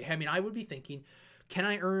 really, I mean, I would be thinking, can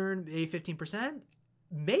I earn a 15%?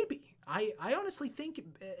 Maybe. I honestly think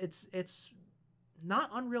it's not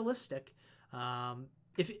unrealistic.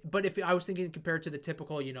 But if I was thinking compared to the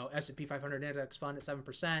typical, S&P 500 index fund at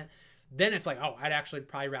 7%, then it's like, oh, I'd actually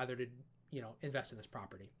probably rather to, invest in this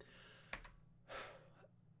property.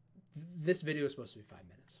 This video is supposed to be 5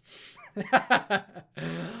 minutes. But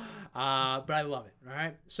I love it. All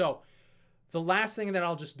right. So the last thing that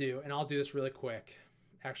I'll just do, and I'll do this really quick.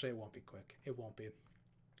 Actually, it won't be quick. It won't be.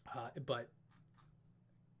 But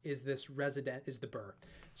is the BRRRR.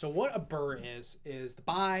 So what a BRRRR is the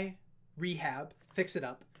buy, rehab, fix it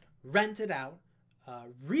up, rent it out,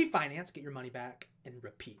 refinance, get your money back, and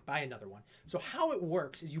repeat. Buy another one. So how it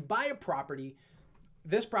works is you buy a property,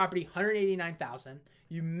 this property, $189,000.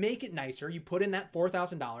 You make it nicer. You put in that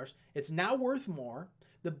 $4,000. It's now worth more.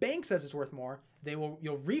 The bank says it's worth more.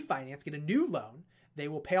 You'll refinance, get a new loan. They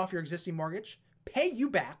will pay off your existing mortgage, pay you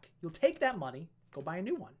back. You'll take that money, go buy a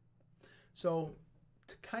new one. So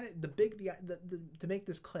to kind of to make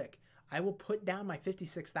this click, I will put down my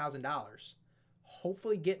 $56,000,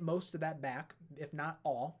 hopefully get most of that back, if not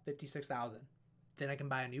all, $56,000. Then I can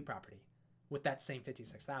buy a new property with that same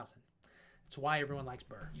 $56,000. That's why everyone likes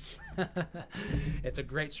BRRRR. It's a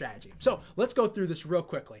great strategy. So let's go through this real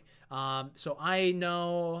quickly. So I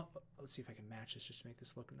know, let's see if I can match this just to make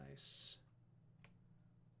this look nice.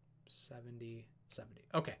 70.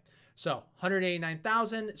 Okay. So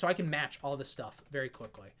 189,000. So I can match all this stuff very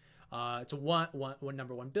quickly. It's a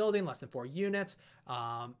number one building, less than 4 units.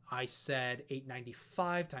 I said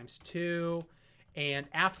 895 times 2. And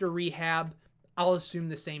after rehab, I'll assume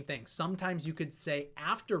the same thing. Sometimes you could say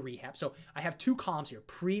after rehab. So I have 2 columns here,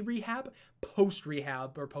 pre-rehab,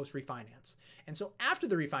 post-rehab, or post-refinance. And so after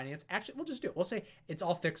the refinance, actually, we'll just do it. We'll say it's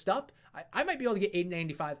all fixed up. I might be able to get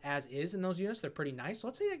 895 as is in those units. They're pretty nice. So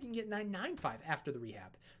let's say I can get 995 after the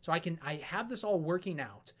rehab. So I have this all working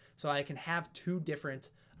out. So I can have 2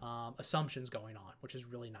 different assumptions going on, which is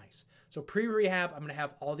really nice. So pre-rehab, I'm going to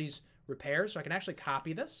have all these repairs. So I can actually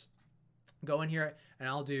copy this, go in here, and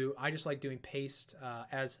I just like doing paste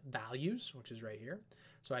as values, which is right here.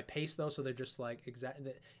 So I paste those so they're just like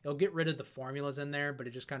exactly, it'll get rid of the formulas in there, but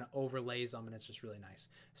it just kind of overlays them, and it's just really nice.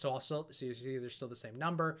 So so you see there's still the same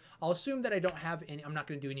number. I'll assume that I don't have any, I'm not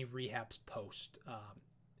going to do any rehabs post.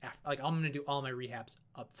 I'm going to do all my rehabs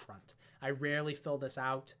up front. I rarely fill this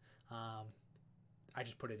out. I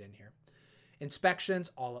just put it in here.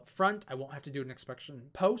 Inspections all up front. I won't have to do an inspection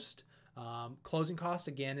post. Closing costs,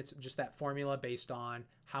 again, it's just that formula based on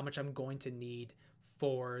how much I'm going to need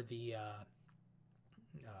for the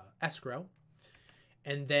escrow.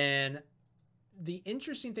 And then the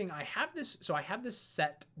interesting thing, I have this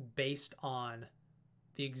set based on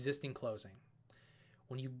the existing closing.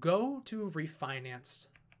 When you go to refinance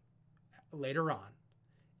later on,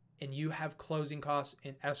 and you have closing costs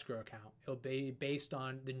in escrow account, it'll be based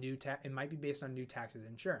on the new it might be based on new taxes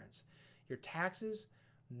and insurance. Your taxes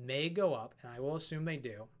may go up, and I will assume they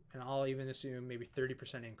do, and I'll even assume maybe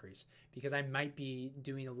 30% increase, because I might be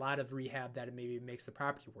doing a lot of rehab that maybe makes the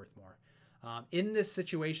property worth more. In this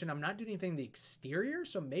situation, I'm not doing anything in the exterior,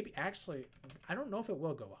 so maybe actually, I don't know if it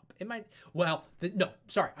will go up. It might,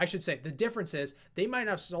 I should say the difference is they might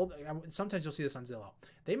not have sold, sometimes you'll see this on Zillow,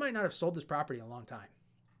 they might not have sold this property in a long time.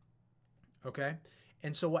 Okay.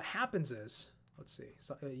 And so what happens is, let's see,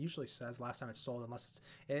 so it usually says last time it's sold, unless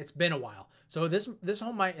it's been a while. So this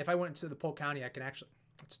home might, if I went to the Polk County, I can actually,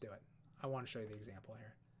 let's do it. I want to show you the example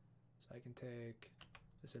here. So I can take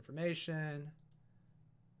this information,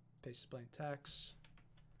 paste plain text.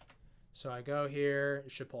 So I go here,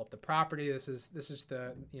 it should pull up the property. This is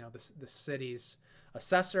the, the city's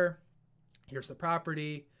assessor. Here's the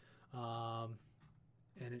property. And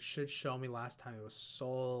it should show me last time it was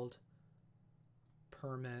sold.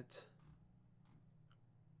 Permit.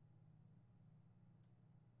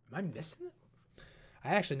 Am I missing it?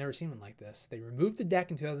 I actually never seen one like this. They removed the deck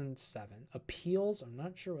in 2007. Appeals, I'm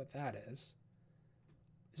not sure what that is.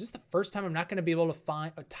 Is this the first time I'm not going to be able to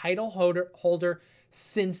find a title holder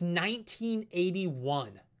since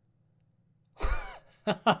 1981?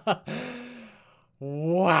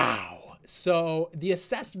 Wow. So the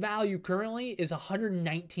assessed value currently is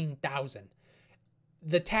 $119,000.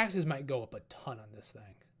 The taxes might go up a ton on this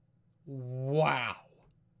thing. Wow.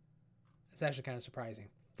 It's actually kind of surprising.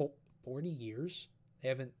 40 years they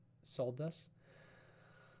haven't sold this.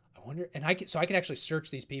 I wonder, and I can actually search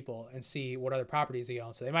these people and see what other properties they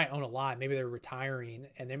own. So they might own a lot. Maybe they're retiring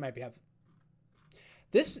and they might have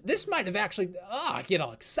this might have actually, I get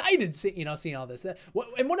all excited, seeing all this. And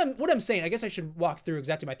what I'm saying, I guess I should walk through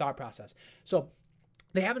exactly my thought process. So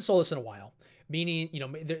they haven't sold this in a while, meaning,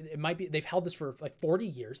 it might be, they've held this for like 40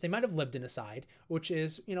 years. They might have lived in a side, which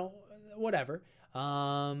is, whatever.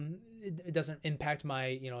 It doesn't impact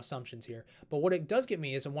my, assumptions here. But what it does get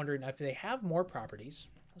me is I'm wondering if they have more properties.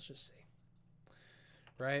 Let's just see.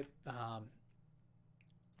 Right.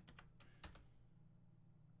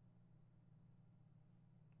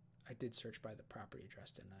 I did search by the property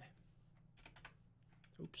address, didn't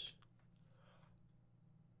I? Oops.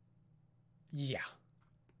 Yeah.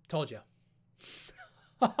 Told you.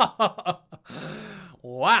 Wow.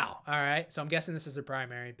 All right. So I'm guessing this is a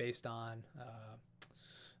primary based on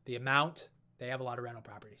the amount. They have a lot of rental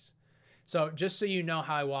properties. So just so you know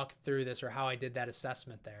how I walked through this or how I did that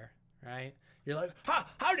assessment there, right? You're like,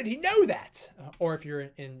 how did he know that? Or if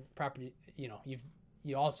you're in property,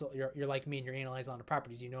 you're like me and you're analyzing a lot of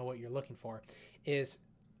properties, you know what you're looking for is,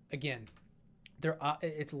 again,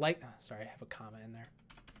 it's like, sorry, I have a comma in there.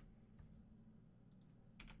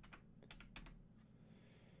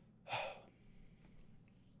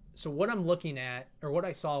 So what I'm looking at, or what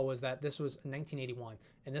I saw, was that this was 1981,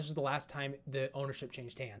 and this was the last time the ownership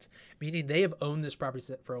changed hands, meaning they have owned this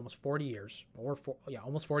property for almost 40 years,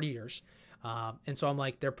 almost 40 years. And so I'm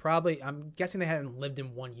like, I'm guessing they haven't lived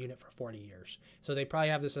in one unit for 40 years. So they probably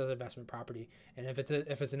have this as an investment property. And if it's an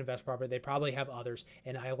investment property, they probably have others.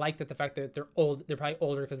 And I like that the fact that they're old, they're probably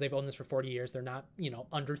older because they've owned this for 40 years. They're not,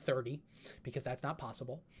 under 30, because that's not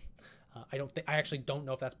possible. I actually don't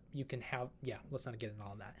know if you can have, let's not get into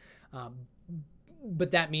all of that.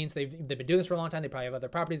 But that means they've been doing this for a long time. They probably have other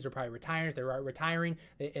properties. They're probably retiring. If they're retiring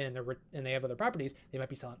and they have other properties, they might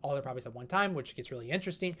be selling all their properties at one time, which gets really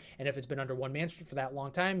interesting. And if it's been under one manager for that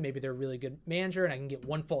long time, maybe they're a really good manager and I can get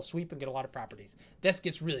one full sweep and get a lot of properties. This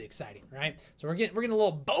gets really exciting, right? So we're getting a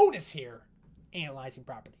little bonus here, analyzing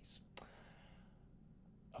properties.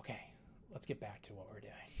 Okay, let's get back to what we're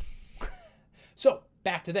doing. So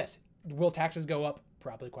back to this. Will taxes go up?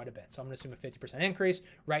 Probably quite a bit. So I'm going to assume a 50% increase.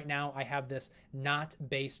 Right now, I have this not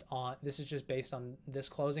based on, this is just based on this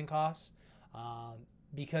closing costs,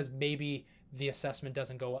 because maybe the assessment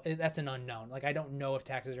doesn't go up. That's an unknown. Like, I don't know if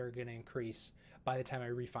taxes are going to increase by the time I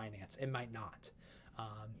refinance. It might not.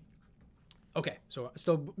 Okay, so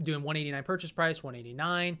still doing 189 purchase price,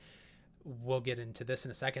 189. We'll get into this in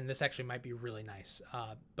a second. This actually might be really nice.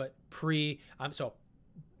 But so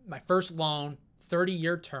my first loan,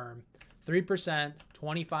 30-year term, 3%,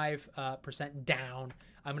 25% down.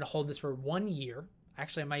 I'm going to hold this for 1 year.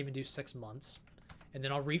 Actually, I might even do 6 months. And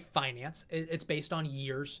then I'll refinance. It's based on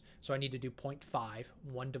years. So I need to do 0.5.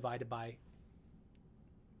 1 divided by...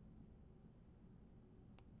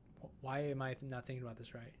 Why am I not thinking about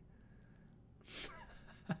this right?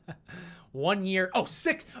 1 year. Oh,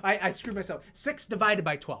 6. I screwed myself. 6 divided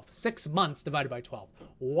by 12. 6 months divided by 12.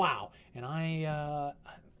 Wow. And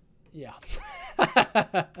yeah.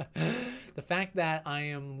 The fact that I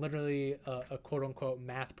am literally a quote unquote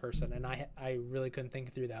math person and I really couldn't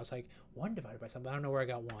think through that. I was like, 1 divided by something. I don't know where I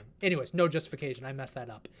got 1. Anyways, no justification. I messed that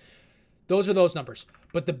up. Those are those numbers.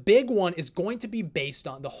 But the big one is going to be based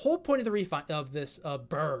on the whole point of this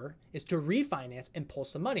BRRRR is to refinance and pull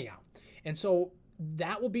some money out. And so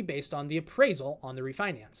that will be based on the appraisal on the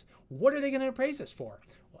refinance. What are they going to appraise this for?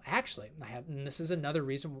 Well, actually, and this is another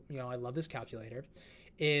reason, I love this calculator,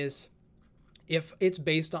 is if it's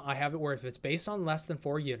based on, I have it where if it's based on less than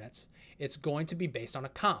 4 units, it's going to be based on a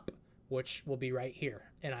comp, which will be right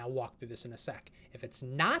here. And I'll walk through this in a sec. If it's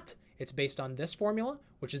not, it's based on this formula,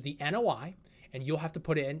 which is the NOI, and you'll have to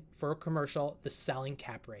put in for a commercial the selling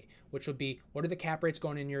cap rate, which would be what are the cap rates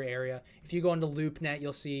going in your area. If you go into LoopNet,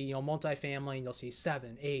 you'll see multifamily, and you'll see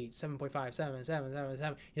 7, 8, 7.5, 7, 7, 7,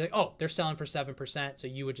 7. You're like, oh, they're selling for 7%, so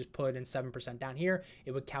you would just put in 7% down here.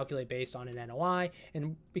 It would calculate based on an NOI,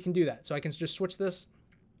 and we can do that. So I can just switch this.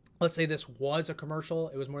 Let's say this was a commercial,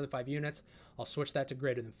 it was more than 5 units. I'll switch that to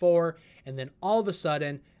greater than 4, and then all of a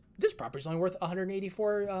sudden, this property is only worth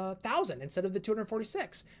 $184,000 instead of the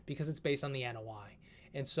 $246 because it's based on the NOI.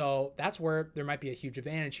 And so that's where there might be a huge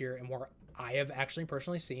advantage here, and where I have actually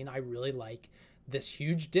personally seen, I really like this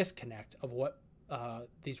huge disconnect of what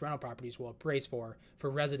these rental properties will appraise for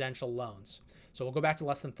residential loans. So we'll go back to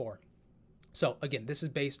less than 4. So again, this is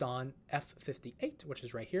based on F58, which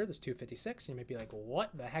is right here, this 256. You might be like, what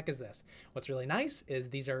the heck is this? What's really nice is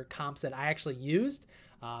these are comps that I actually used,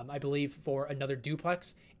 I believe, for another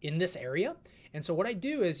duplex in this area. And so what I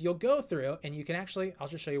do is you'll go through and you can actually, I'll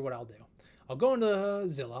just show you what I'll do. I'll go into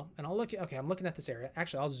Zillow and I'll look at, okay, I'm looking at this area.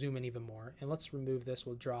 Actually, I'll zoom in even more and let's remove this.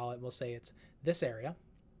 We'll draw it and we'll say it's this area.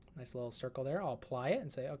 Nice little circle there. I'll apply it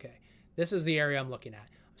and say, okay, this is the area I'm looking at.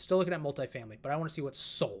 I'm still looking at multifamily, but I want to see what's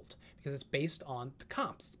sold because it's based on the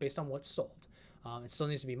comps. It's based on what's sold. It still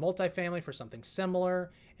needs to be multifamily for something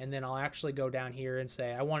similar. And then I'll actually go down here and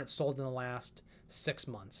say, I want it sold in the last 6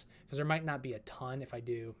 months because there might not be a ton if I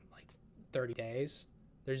do like 30 days.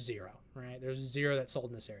 There's zero, right? There's zero that's sold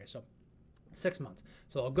in this area. So 6 months.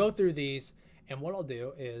 So I'll go through these and what I'll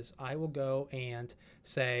do is I will go and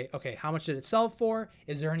say, okay, how much did it sell for?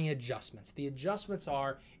 Is there any adjustments? The adjustments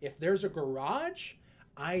are if there's a garage,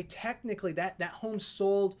 I technically, that home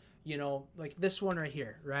sold, you know, like this one right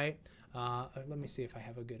here, right? Let me see if I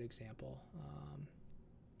have a good example.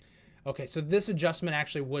 Okay, so this adjustment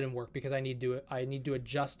actually wouldn't work because I need to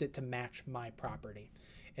adjust it to match my property.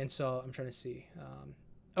 And so I'm trying to see.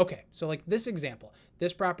 Okay, so like this example,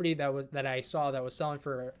 this property that I saw that was selling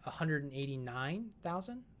for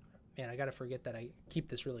 $189,000. Man, I gotta forget that I keep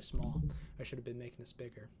this really small. I should have been making this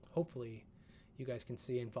bigger. Hopefully, you guys can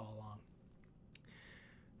see and follow along.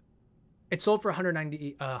 It sold for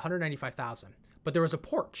 $195,000, but there was a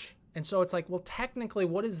porch. And so it's like, well, technically,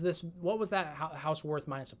 what is this? What was that house worth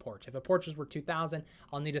minus a porch? If a porch is worth $2,000,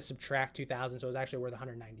 I'll need to subtract $2,000. So it was actually worth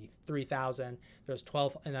 $193,000. There was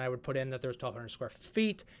 12, and then I would put in that there was 1,200 square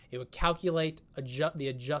feet. It would calculate the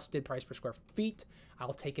adjusted price per square feet.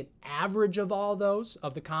 I'll take an average of all those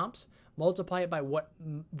of the comps, multiply it by what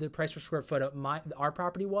the price per square foot of our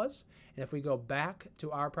property was. And if we go back to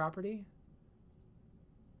our property,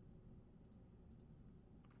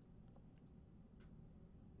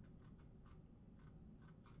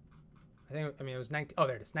 I mean, it was 19. Oh,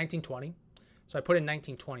 there it is, 1920. So I put in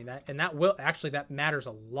 1920. That matters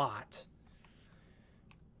a lot.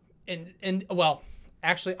 And well,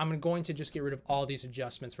 actually, I'm going to just get rid of all these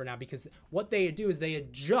adjustments for now because what they do is they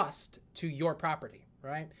adjust to your property,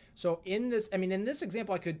 right? So in this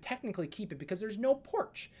example, I could technically keep it because there's no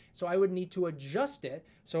porch. So I would need to adjust it.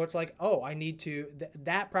 So it's like, oh, I need to,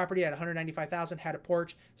 that property at $195,000 had a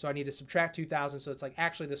porch. So I need to subtract $2,000. So it's like,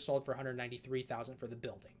 actually this sold for $193,000 for the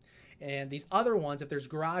building. And these other ones, if there's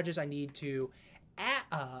garages, I need to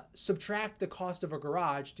subtract the cost of a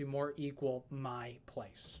garage to more equal my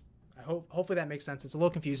place. Hopefully that makes sense. It's a little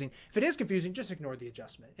confusing. If it is confusing, just ignore the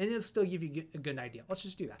adjustment and it'll still give you a good idea. Let's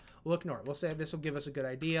just do that. We'll ignore it. We'll say this will give us a good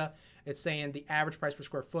idea. It's saying the average price per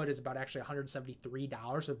square foot is about actually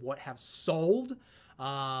 $173 of what have sold. If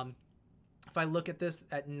I look at this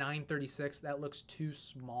at 936, that looks too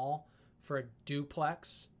small for a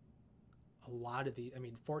duplex. A lot of these,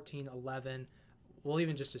 14, 11, we'll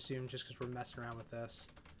even just assume, just because we're messing around with this,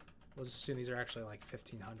 we'll just assume these are actually like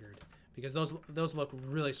 1,500 because those look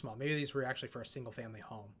really small. Maybe these were actually for a single family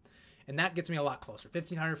home. And that gets me a lot closer.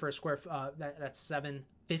 1,500 for a square, that's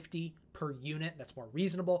 $750 per unit. That's more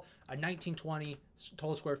reasonable. A 1920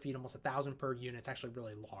 total square feet, almost 1,000 per unit. It's actually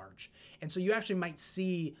really large. And so you actually might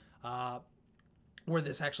see where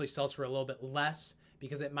this actually sells for a little bit less,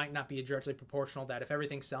 because it might not be directly proportional. That if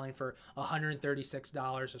everything's selling for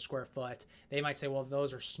 $136 a square foot, they might say, well,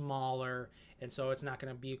 those are smaller, and so it's not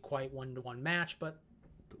going to be quite one-to-one match. But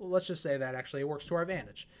let's just say that actually it works to our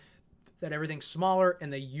advantage, that everything's smaller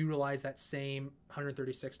and they utilize that same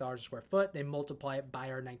 $136 a square foot. They multiply it by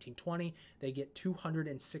our 1920. They get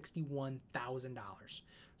 $261,000.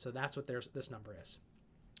 So that's what this number is.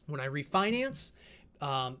 When I refinance,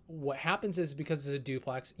 what happens is, because it's a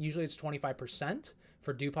duplex, usually it's 25%.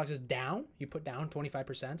 For duplexes down, you put down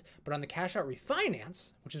 25%. But on the cash out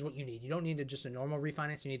refinance, which is what you need, you don't need just a normal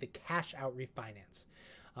refinance, you need the cash out refinance.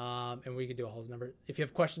 And we could do a whole number. If you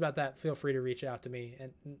have questions about that, feel free to reach out to me.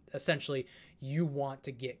 And essentially, you want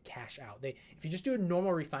to get cash out. If you just do a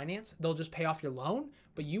normal refinance, they'll just pay off your loan,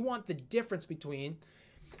 but you want the difference between,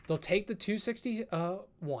 they'll take the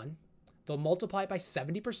 261, they'll multiply it by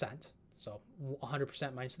 70%. So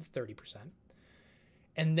 100% minus the 30%.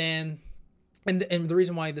 And then, and the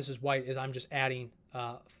reason why this is white is I'm just adding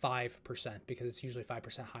 5% because it's usually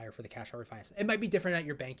 5% higher for the cash out refinance. It might be different at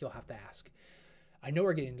your bank. You'll have to ask. I know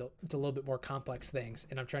we're getting into a little bit more complex things,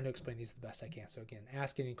 and I'm trying to explain these the best I can. So again,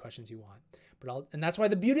 ask any questions you want. And that's why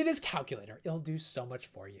the beauty of this calculator, it'll do so much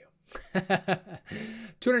for you.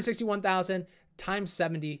 261,000 times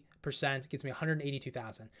 70% gets me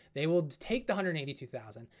 182,000. They will take the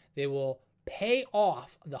 182,000. They will pay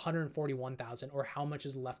off the 141,000 or how much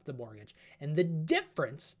is left of the mortgage. And the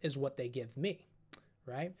difference is what they give me,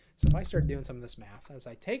 right? So if I start doing some of this math, as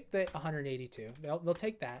I take the 182, they'll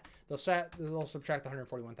take that, they'll subtract the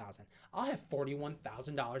 141,000. I'll have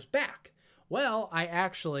 $41,000 back. Well, I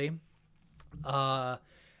actually,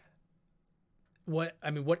 what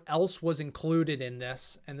else was included in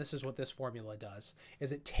this, and this is what this formula does,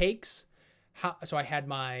 is it takes, so I had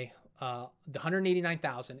my, the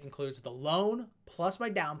 189,000 includes the loan plus my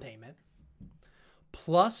down payment,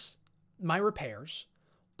 plus my repairs,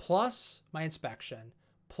 plus my inspection,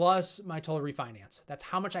 plus my total refinance. That's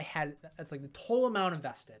how much I had. That's like the total amount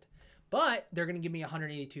invested. But they're going to give me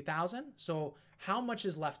 182,000. So how much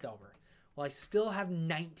is left over? Well, I still have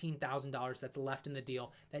 $19,000 that's left in the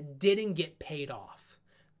deal that didn't get paid off.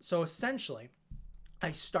 So essentially,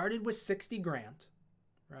 I started with 60 grand,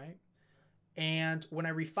 right? And when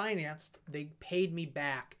I refinanced, they paid me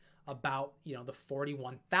back about, the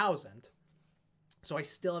 41,000. So I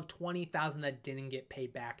still have 20,000 that didn't get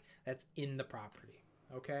paid back. That's in the property.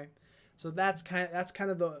 Okay. So that's kind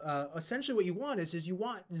of the, essentially what you want is you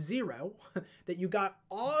want zero, that you got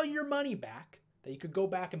all your money back, that you could go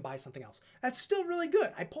back and buy something else. That's still really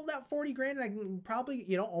good. I pulled out 40 grand and I can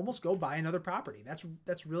probably, almost go buy another property.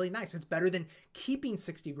 That's really nice. It's better than keeping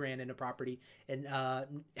 60 grand in a property and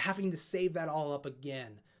having to save that all up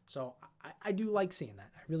again. So I do like seeing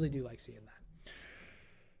that. I really do like seeing that.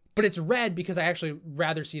 But it's red because I actually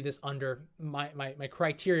rather see this under my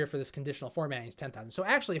criteria for this conditional formatting is 10,000. So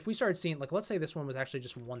actually, if we started seeing, like, let's say this one was actually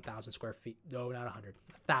just 1,000 square feet. No, not 100,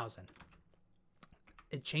 1,000.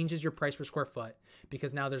 It changes your price per square foot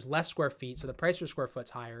because now there's less square feet. So the price per square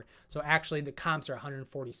foot's higher. So actually the comps are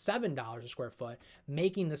 $147 a square foot,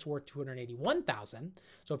 making this worth $281,000.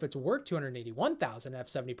 So if it's worth $281,000 at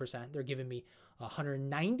 70%, they're giving me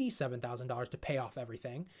 $197,000 to pay off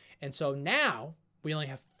everything. And so now we only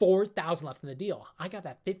have $4,000 left in the deal. I got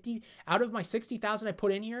that 50 out of my 60,000 I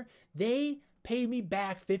put in here. They paid me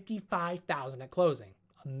back 55,000 at closing.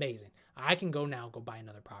 Amazing. I can go buy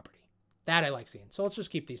another property. That I like seeing. So let's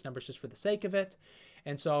just keep these numbers just for the sake of it.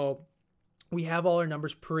 And so we have all our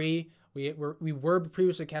numbers we were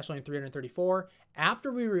previously cash flowing 334.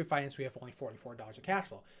 After we refinance, we have only $44 of cash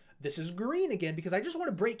flow. This is green again because I just want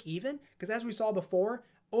to break even because as we saw before,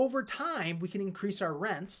 over time, we can increase our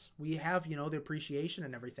rents. We have, the appreciation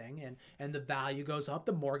and everything, and the value goes up.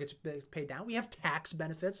 The mortgage is paid down. We have tax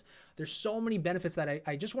benefits. There's so many benefits that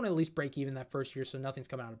I just want to at least break even that first year so nothing's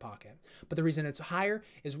coming out of pocket. But the reason it's higher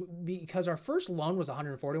is because our first loan was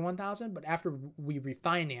 $141,000, but after we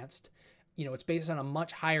refinanced, it's based on a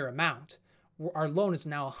much higher amount. Our loan is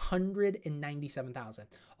now $197,000.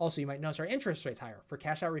 Also, you might notice our interest rate's higher. For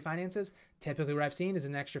cash out refinances, typically what I've seen is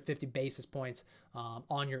an extra 50 basis points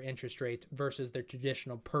on your interest rate versus the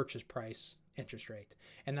traditional purchase price interest rate.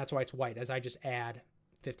 And that's why it's white, as I just add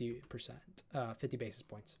 50 basis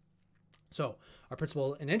points. So our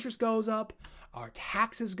principal and interest goes up, our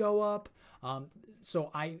taxes go up.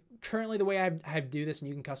 So I currently, the way I do this, and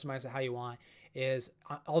you can customize it how you want, is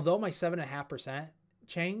although my 7.5%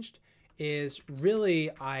 changed, is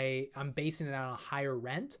really I'm basing it on a higher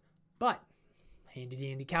rent, but handy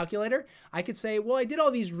dandy calculator, I could say, well, I did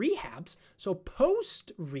all these rehabs, so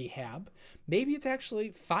post rehab, maybe it's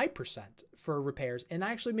actually 5% for repairs, and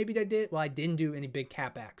actually maybe I didn't do any big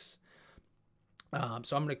capex, so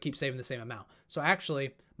I'm going to keep saving the same amount. So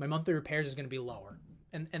actually, my monthly repairs is going to be lower,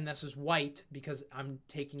 and this is white because I'm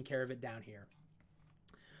taking care of it down here.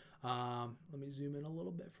 Let me zoom in a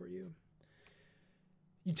little bit for you.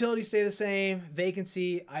 Utilities stay the same.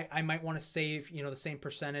 Vacancy, I might want to save, the same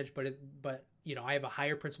percentage, but I have a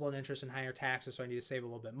higher principal and interest and higher taxes, so I need to save a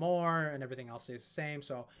little bit more, and everything else stays the same.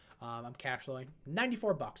 So I'm cash flowing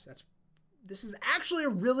 $94. This is actually a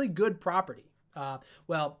really good property.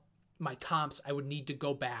 Well, my comps, I would need to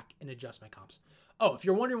go back and adjust my comps. Oh, if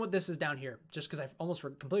you're wondering what this is down here, just because I've almost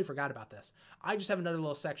completely forgot about this, I just have another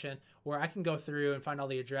little section where I can go through and find all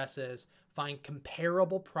the addresses, find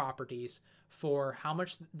comparable properties for how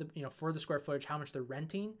much for the square footage, how much they're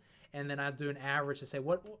renting, and then I'll do an average to say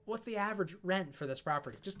what's the average rent for this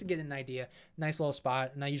property, just to get an idea. Nice little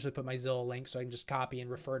spot, and I usually put my Zillow link so I can just copy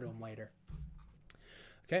and refer to them later.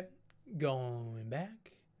 Okay, going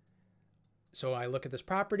back. So I look at this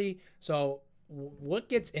property. So what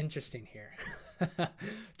gets interesting here?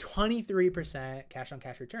 23% cash on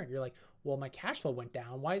cash return. You're like, well, my cash flow went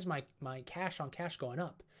down. Why is my cash on cash going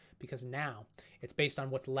up? Because now it's based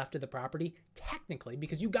on what's left of the property, technically,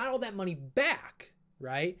 because you got all that money back,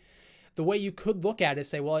 right? The way you could look at it is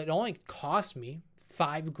say, well, it only cost me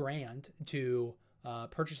 $5,000 to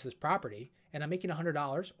purchase this property, and I'm making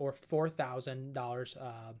 $100 or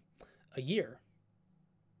 $4,000 a year.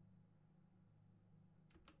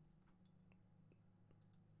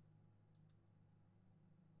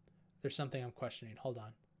 There's something I'm questioning. Hold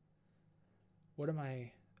on. What am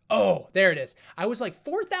I? Oh, there it is. I was like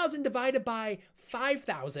 4,000 divided by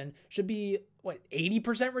 5,000 should be what,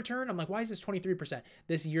 80% return? I'm like, why is this 23%?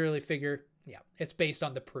 This yearly figure, yeah, it's based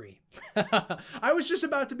on the pre. I was just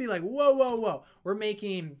about to be like, whoa, whoa, whoa. We're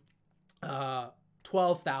making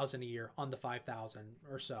 12,000 a year on the 5,000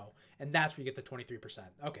 or so. And that's where you get the 23%.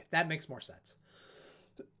 Okay, that makes more sense.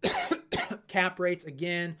 Cap rates,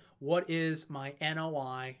 again, what is my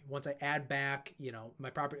NOI once I add back, you know,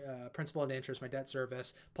 my property principal and interest, my debt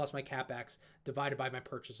service, plus my CapEx divided by my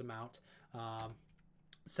purchase amount.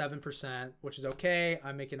 7%, which is okay.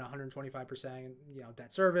 I'm making 125%, you know,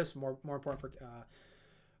 debt service, more important for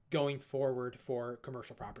going forward for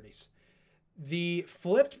commercial properties. The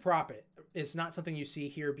flipped profit is not something you see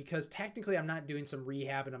here because technically I'm not doing some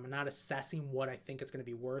rehab and I'm not assessing what I think it's going to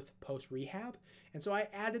be worth post rehab. And so I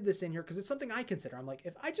added this in here because it's something I consider. I'm like,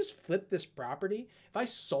 if I just flip this property, if I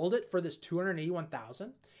sold it for this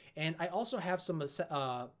 $281,000, and I also have some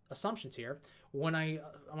assumptions here. When I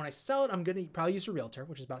sell it, I'm going to probably use a realtor,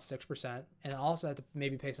 which is about 6%, and I also have to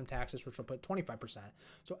maybe pay some taxes, which will put 25%.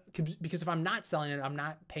 So because if I'm not selling it, I'm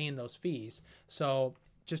not paying those fees. So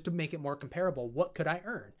just to make it more comparable, what could I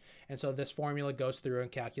earn? And so this formula goes through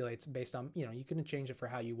and calculates based on, you know, you can change it for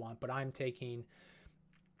how you want, but I'm taking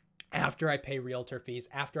after I pay realtor fees,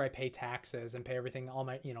 after I pay taxes and pay everything, all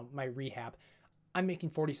my, you know, my rehab, I'm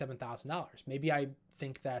making $47,000. Maybe I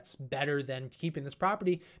think that's better than keeping this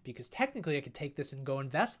property because technically I could take this and go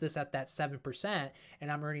invest this at that 7%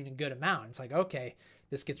 and I'm earning a good amount. It's like, okay,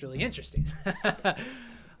 this gets really interesting.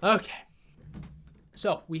 Okay.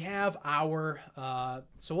 So we have our,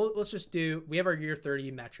 let's just do, we have our year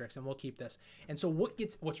 30 metrics and we'll keep this. And so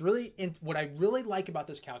what I really like about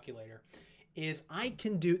this calculator is I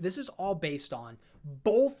can do, this is all based on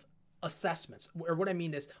both assessments, or what I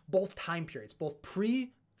mean is both time periods, both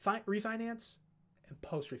pre-refinance and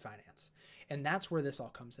post-refinance. And that's where this all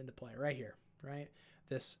comes into play right here, right?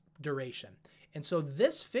 This duration. And so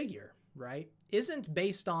this figure, right, isn't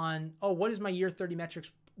based on, oh, what is my year 30 metrics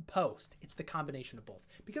post? It's the combination of both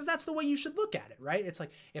because that's the way you should look at it, right? It's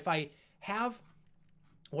like if I have,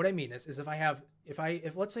 what I mean is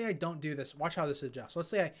if let's say I don't do this, watch how this adjusts. Let's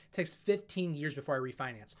say it takes 15 years before I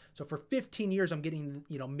refinance. So for 15 years, I'm getting,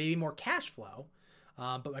 you know, maybe more cash flow,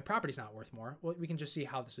 but my property's not worth more. Well, we can just see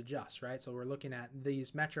how this adjusts, right? So we're looking at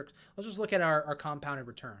these metrics. Let's just look at our compounded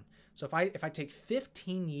return. So if I take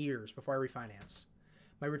 15 years before I refinance,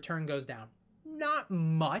 my return goes down. Not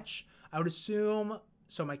much. I would assume.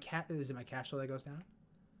 So is it my cash flow that goes down?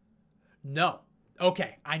 No.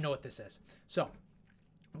 Okay, I know what this is. So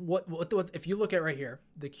what if you look at right here,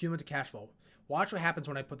 the cumulative cash flow, watch what happens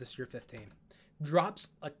when I put this year 15. Drops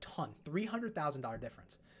a ton, $300,000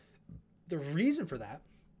 difference. The reason for that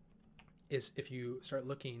is if you start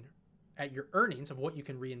looking at your earnings of what you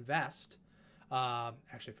can reinvest,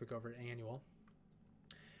 actually if we go over to annual,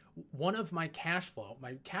 one of my cash flow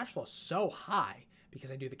is so high because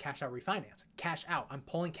I do the cash out refinance. Cash out, I'm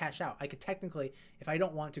pulling cash out. I could technically, if I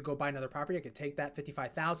don't want to go buy another property, I could take that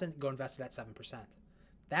 $55,000, go invest it at 7%.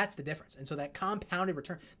 That's the difference. And so that compounded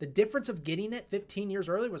return, the difference of getting it 15 years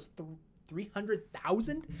early was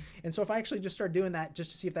 $300,000. And so if I actually just start doing that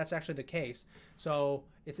just to see if that's actually the case, so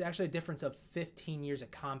it's actually a difference of 15 years of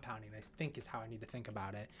compounding, I think is how I need to think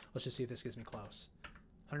about it. Let's just see if this gives me close.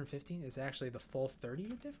 115 is actually the full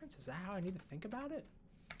 30-year difference? Is that how I need to think about it?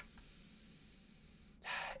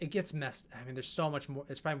 It gets messed. I mean, there's so much more.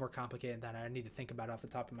 It's probably more complicated than I need to think about off the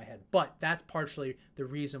top of my head. But that's partially the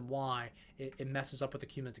reason why it messes up with the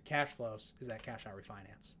cumulative cash flows is that cash out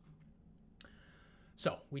refinance.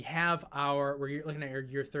 So we have we're looking at our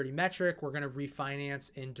year 30 metric. We're going to refinance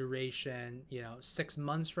in duration, 6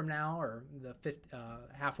 months from now, or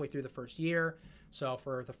halfway through the first year. So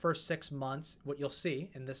for the first 6 months, what you'll see,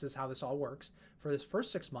 and this is how this all works, for this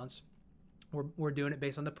first 6 months, we're doing it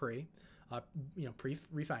based on the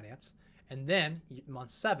pre-refinance. And then month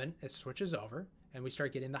 7, it switches over and we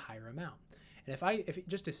start getting the higher amount. And if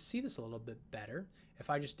just to see this a little bit better, if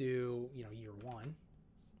I just do, year 1,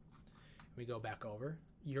 we go back over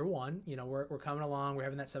year 1, we're coming along, we're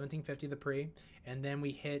having that 1750, the pre, and then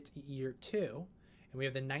we hit year 2 and we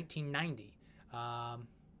have the 1990.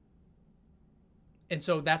 And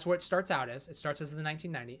so that's what it starts out as. It starts as the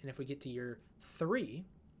 1990. And if we get to year 3,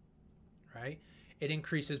 right, it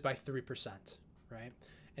increases by 3%, right?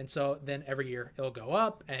 And so then every year it'll go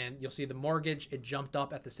up and you'll see the mortgage, it jumped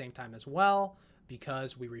up at the same time as well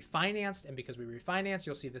because we refinanced, and because we refinanced,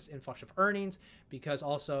 you'll see this influx of earnings, because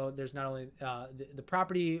also there's not only the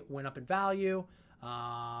property went up in value,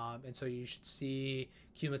 and so you should see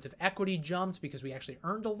cumulative equity jumps because we actually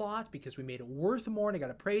earned a lot, because we made it worth more and it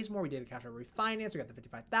got appraised more. We did a cash out refinance, we got the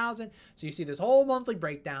 55,000. So you see this whole monthly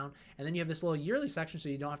breakdown, and then you have this little yearly section, so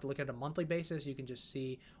you don't have to look at a monthly basis. You can just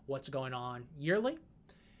see what's going on yearly,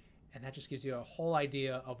 and that just gives you a whole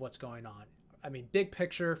idea of what's going on. I mean, big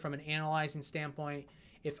picture from an analyzing standpoint,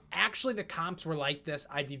 if actually the comps were like this,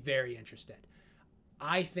 I'd be very interested.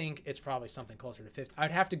 I think it's probably something closer to 50.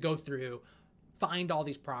 I'd have to go through, find all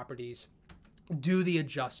these properties, do the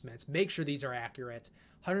adjustments, make sure these are accurate.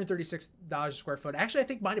 $136 a square foot. Actually, I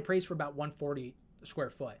think mine appraised for about $140 a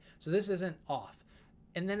square foot. So this isn't off.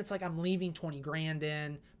 And then it's like I'm leaving 20 grand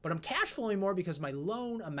in, but I'm cash flowing more because my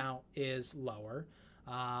loan amount is lower.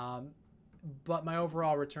 But my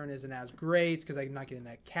overall return isn't as great because I'm not getting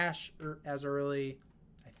that cash as early.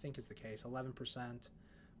 I think is the case, 11%.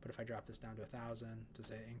 But if I drop this down to 1,000, does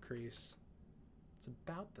it increase? It's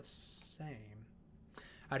about the same.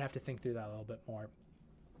 I'd have to think through that a little bit more.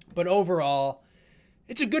 But overall,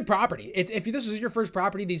 it's a good property. If this is your first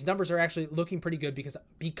property, these numbers are actually looking pretty good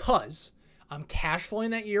because I'm cash flowing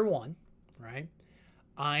that year one, right?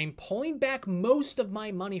 I'm pulling back most of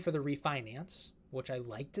my money for the refinance, which I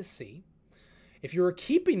like to see. If you were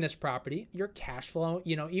keeping this property, you're cash flowing,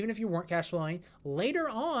 even if you weren't cash flowing, later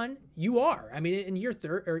on, you are. I mean, in year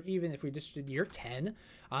 3, or even if we just did year 10,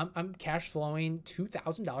 I'm cash flowing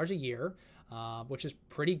 $2,000 a year, which is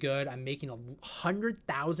pretty good. I'm making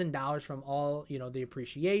 $100,000 from all, the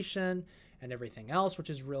appreciation and everything else, which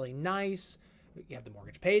is really nice. You have the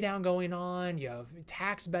mortgage pay down going on. You have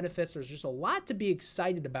tax benefits. There's just a lot to be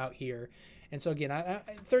excited about here. And so again,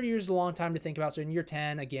 30 years is a long time to think about. So in year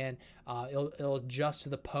 10, again, it'll adjust to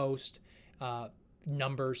the post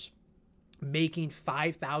numbers. Making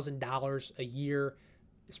 $5,000 a year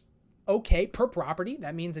is okay per property.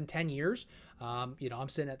 That means in 10 years, I'm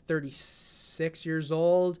sitting at 36 years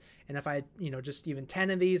old. And if I had, just even 10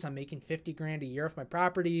 of these, I'm making 50 grand a year off my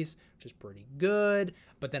properties, which is pretty good.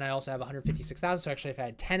 But then I also have 156,000. So actually, if I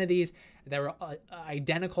had 10 of these that were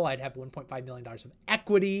identical, I'd have $1.5 million of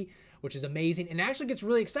equity, which is amazing. And it actually gets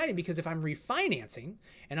really exciting because if I'm refinancing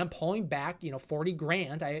and I'm pulling back, 40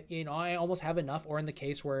 grand, I almost have enough. Or in the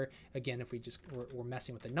case where, again, if we're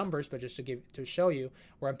messing with the numbers, but just to show you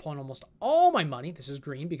where I'm pulling almost all my money. This is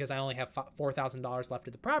green because I only have $4,000 left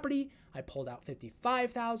of the property. I pulled out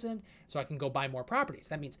 $55,000, so I can go buy more properties.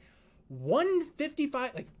 That means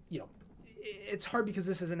 155. It's hard because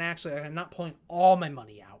this isn't actually. I'm not pulling all my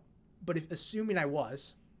money out, but assuming I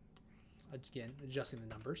was, again, adjusting the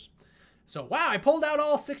numbers. So, wow, I pulled out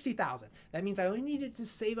all 60,000. That means I only needed to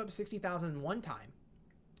save up 60,000 one time.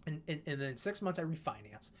 And then 6 months I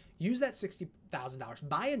refinance. Use that $60,000,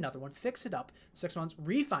 buy another one, fix it up, 6 months,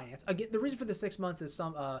 refinance. Again, the reason for the 6 months is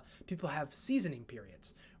some people have seasoning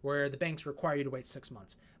periods where the banks require you to wait 6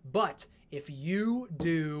 months. But if you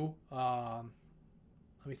do, let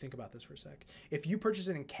me think about this for a sec. If you purchase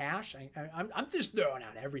it in cash, I'm just throwing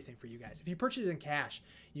out everything for you guys. If you purchase it in cash,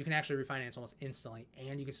 you can actually refinance almost instantly,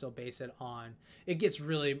 and you can still base it on, it gets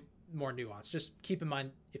really more nuanced. Just keep in mind,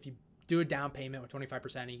 if you do a down payment with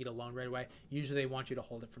 25% and you get a loan right away, usually they want you to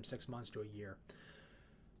hold it from 6 months to a year.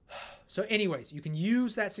 So anyways, you can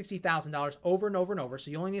use that $60,000 over and over and over.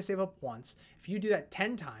 So you only need to save up once. If you do that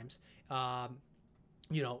 10 times,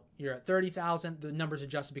 you're at 30,000. The numbers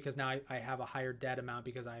adjusted because now I have a higher debt amount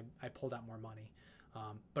because I pulled out more money.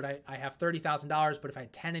 But I have $30,000. But if I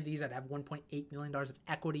had 10 of these, I'd have $1.8 million of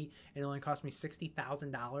equity, and it only cost me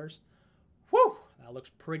 $60,000. Whew, that looks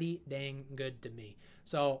pretty dang good to me.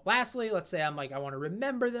 So lastly, let's say I'm like, I want to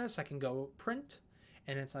remember this. I can go print,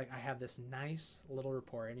 and it's like I have this nice little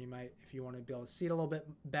report. And you might, if you want to be able to see it a little bit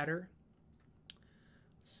better.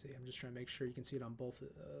 Let's see. I'm just trying to make sure you can see it on both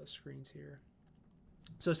screens here.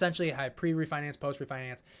 So essentially, I have pre-refinance,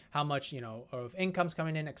 post-refinance, how much, of income's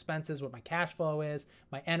coming in, expenses, what my cash flow is,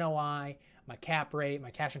 my NOI, my cap rate, my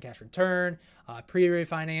cash on cash return,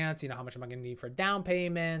 pre-refinance, how much am I going to need for a down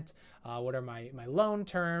payment, what are my loan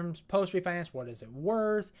terms, post-refinance, what is it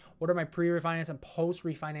worth, what are my pre-refinance and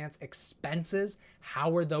post-refinance expenses,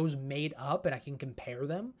 how are those made up, and I can compare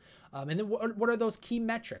them. And then what are those key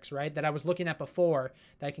metrics, right, that I was looking at before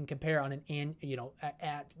that I can compare on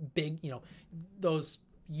at big, those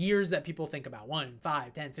years that people think about, 1,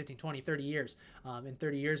 5, 10, 15, 20, 30 years. In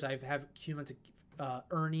 30 years, I have cumulative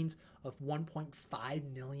earnings of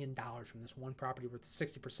 $1.5 million from this one property worth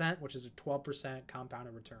 60%, which is a 12%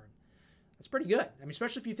 compounded return. That's pretty good. I mean,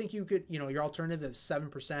 especially if you think you could, your alternative is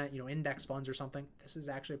 7%, index funds or something. This is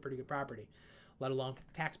actually a pretty good property, let alone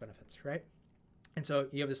tax benefits, right? And so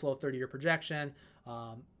you have this little 30-year projection.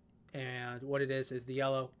 And what it is the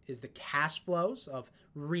yellow is the cash flows of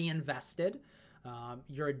reinvested.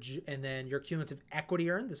 And then your cumulative equity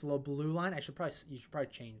earned, this little blue line. We should probably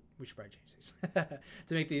change these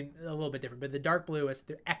to make them a little bit different. But the dark blue is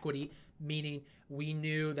the equity, meaning we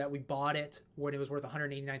knew that we bought it when it was worth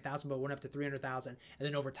 $189,000, but it went up to $300,000, and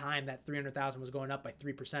then over time that $300,000 was going up by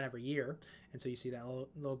 3% every year, and so you see that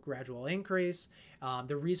little gradual increase.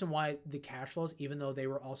 The reason why the cash flows, even though they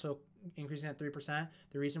were also increasing at 3%,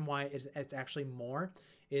 the reason why it's actually more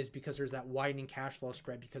is because there's that widening cash flow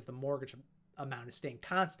spread, because the mortgage amount is staying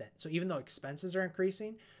constant. So even though expenses are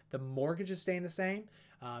increasing, the mortgage is staying the same.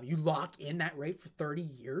 You lock in that rate for 30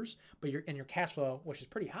 years, but your cash flow, which is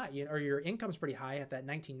pretty high, or your income's pretty high at that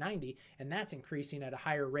 1990, and that's increasing at a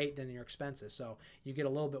higher rate than your expenses. So you get a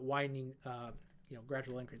little bit widening,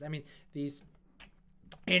 gradual increase. I mean,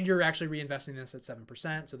 and you're actually reinvesting this at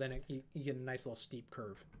 7%. So then you get a nice little steep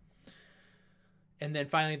curve. And then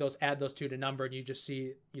finally, add those two to number, and you just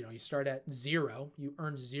see, you start at zero, you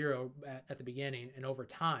earn zero at the beginning, and over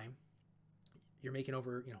time, you're making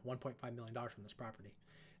over, $1.5 million from this property.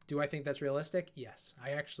 Do I think that's realistic? Yes,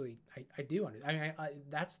 I do. I mean,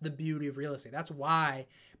 that's the beauty of real estate. That's why.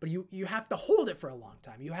 But you have to hold it for a long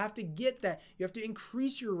time. You have to get that. You have to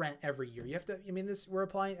increase your rent every year. You have to. I mean, we're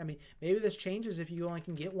applying. I mean, maybe this changes if you only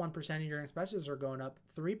can get 1% of your expenses are going up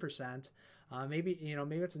 3%. Maybe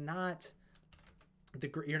it's not.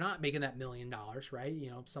 You're not making that $1 million, right?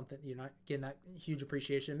 Something, you're not getting that huge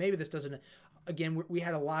appreciation. Maybe this doesn't. Again, we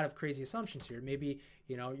had a lot of crazy assumptions here. Maybe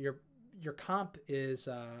your comp is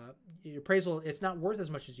your appraisal, it's not worth as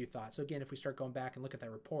much as you thought. So again, if we start going back and look at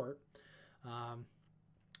that report,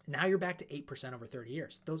 now you're back to 8% over 30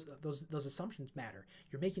 years. Those assumptions matter.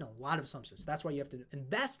 You're making a lot of assumptions. That's why you have to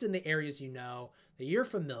invest in the areas that you're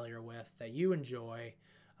familiar with, that you enjoy.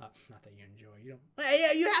 Not that you enjoy. You don't.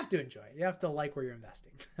 Yeah, you have to enjoy it. You have to like where you're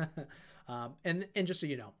investing. And just so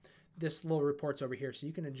you know, this little report's over here, so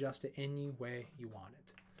you can adjust it any way you want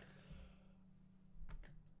it.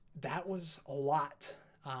 That was a lot.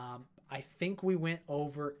 I think we went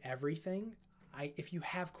over everything. If you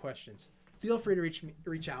have questions, feel free to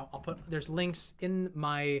reach out. There's links in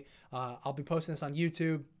my. I'll be posting this on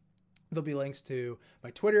YouTube. There'll be links to my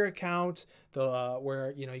Twitter account,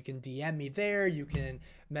 where you can DM me there. You can,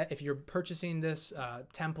 if you're purchasing this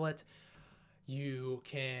template, you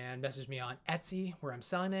can message me on Etsy where I'm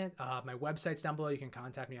selling it. My website's down below. You can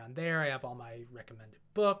contact me on there. I have all my recommended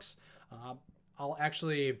books. I'll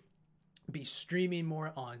actually be streaming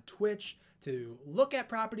more on Twitch to look at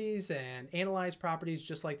properties and analyze properties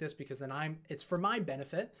just like this, because then it's for my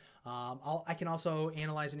benefit. I can also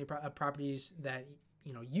analyze any properties that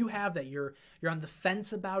you have that you're on the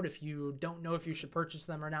fence about, if you don't know if you should purchase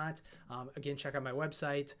them or not. Again, check out my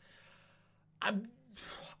website.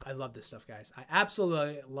 I love this stuff, guys. I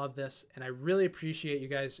absolutely love this, and I really appreciate you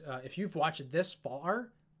guys. If you've watched it this far,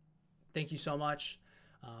 thank you so much.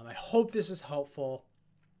 I hope this is helpful.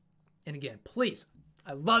 And again, please,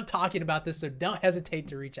 I love talking about this, so don't hesitate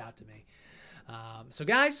to reach out to me. So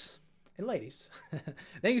guys and ladies,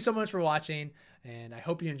 thank you so much for watching, and I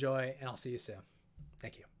hope you enjoy, and I'll see you soon.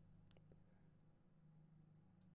 Thank you.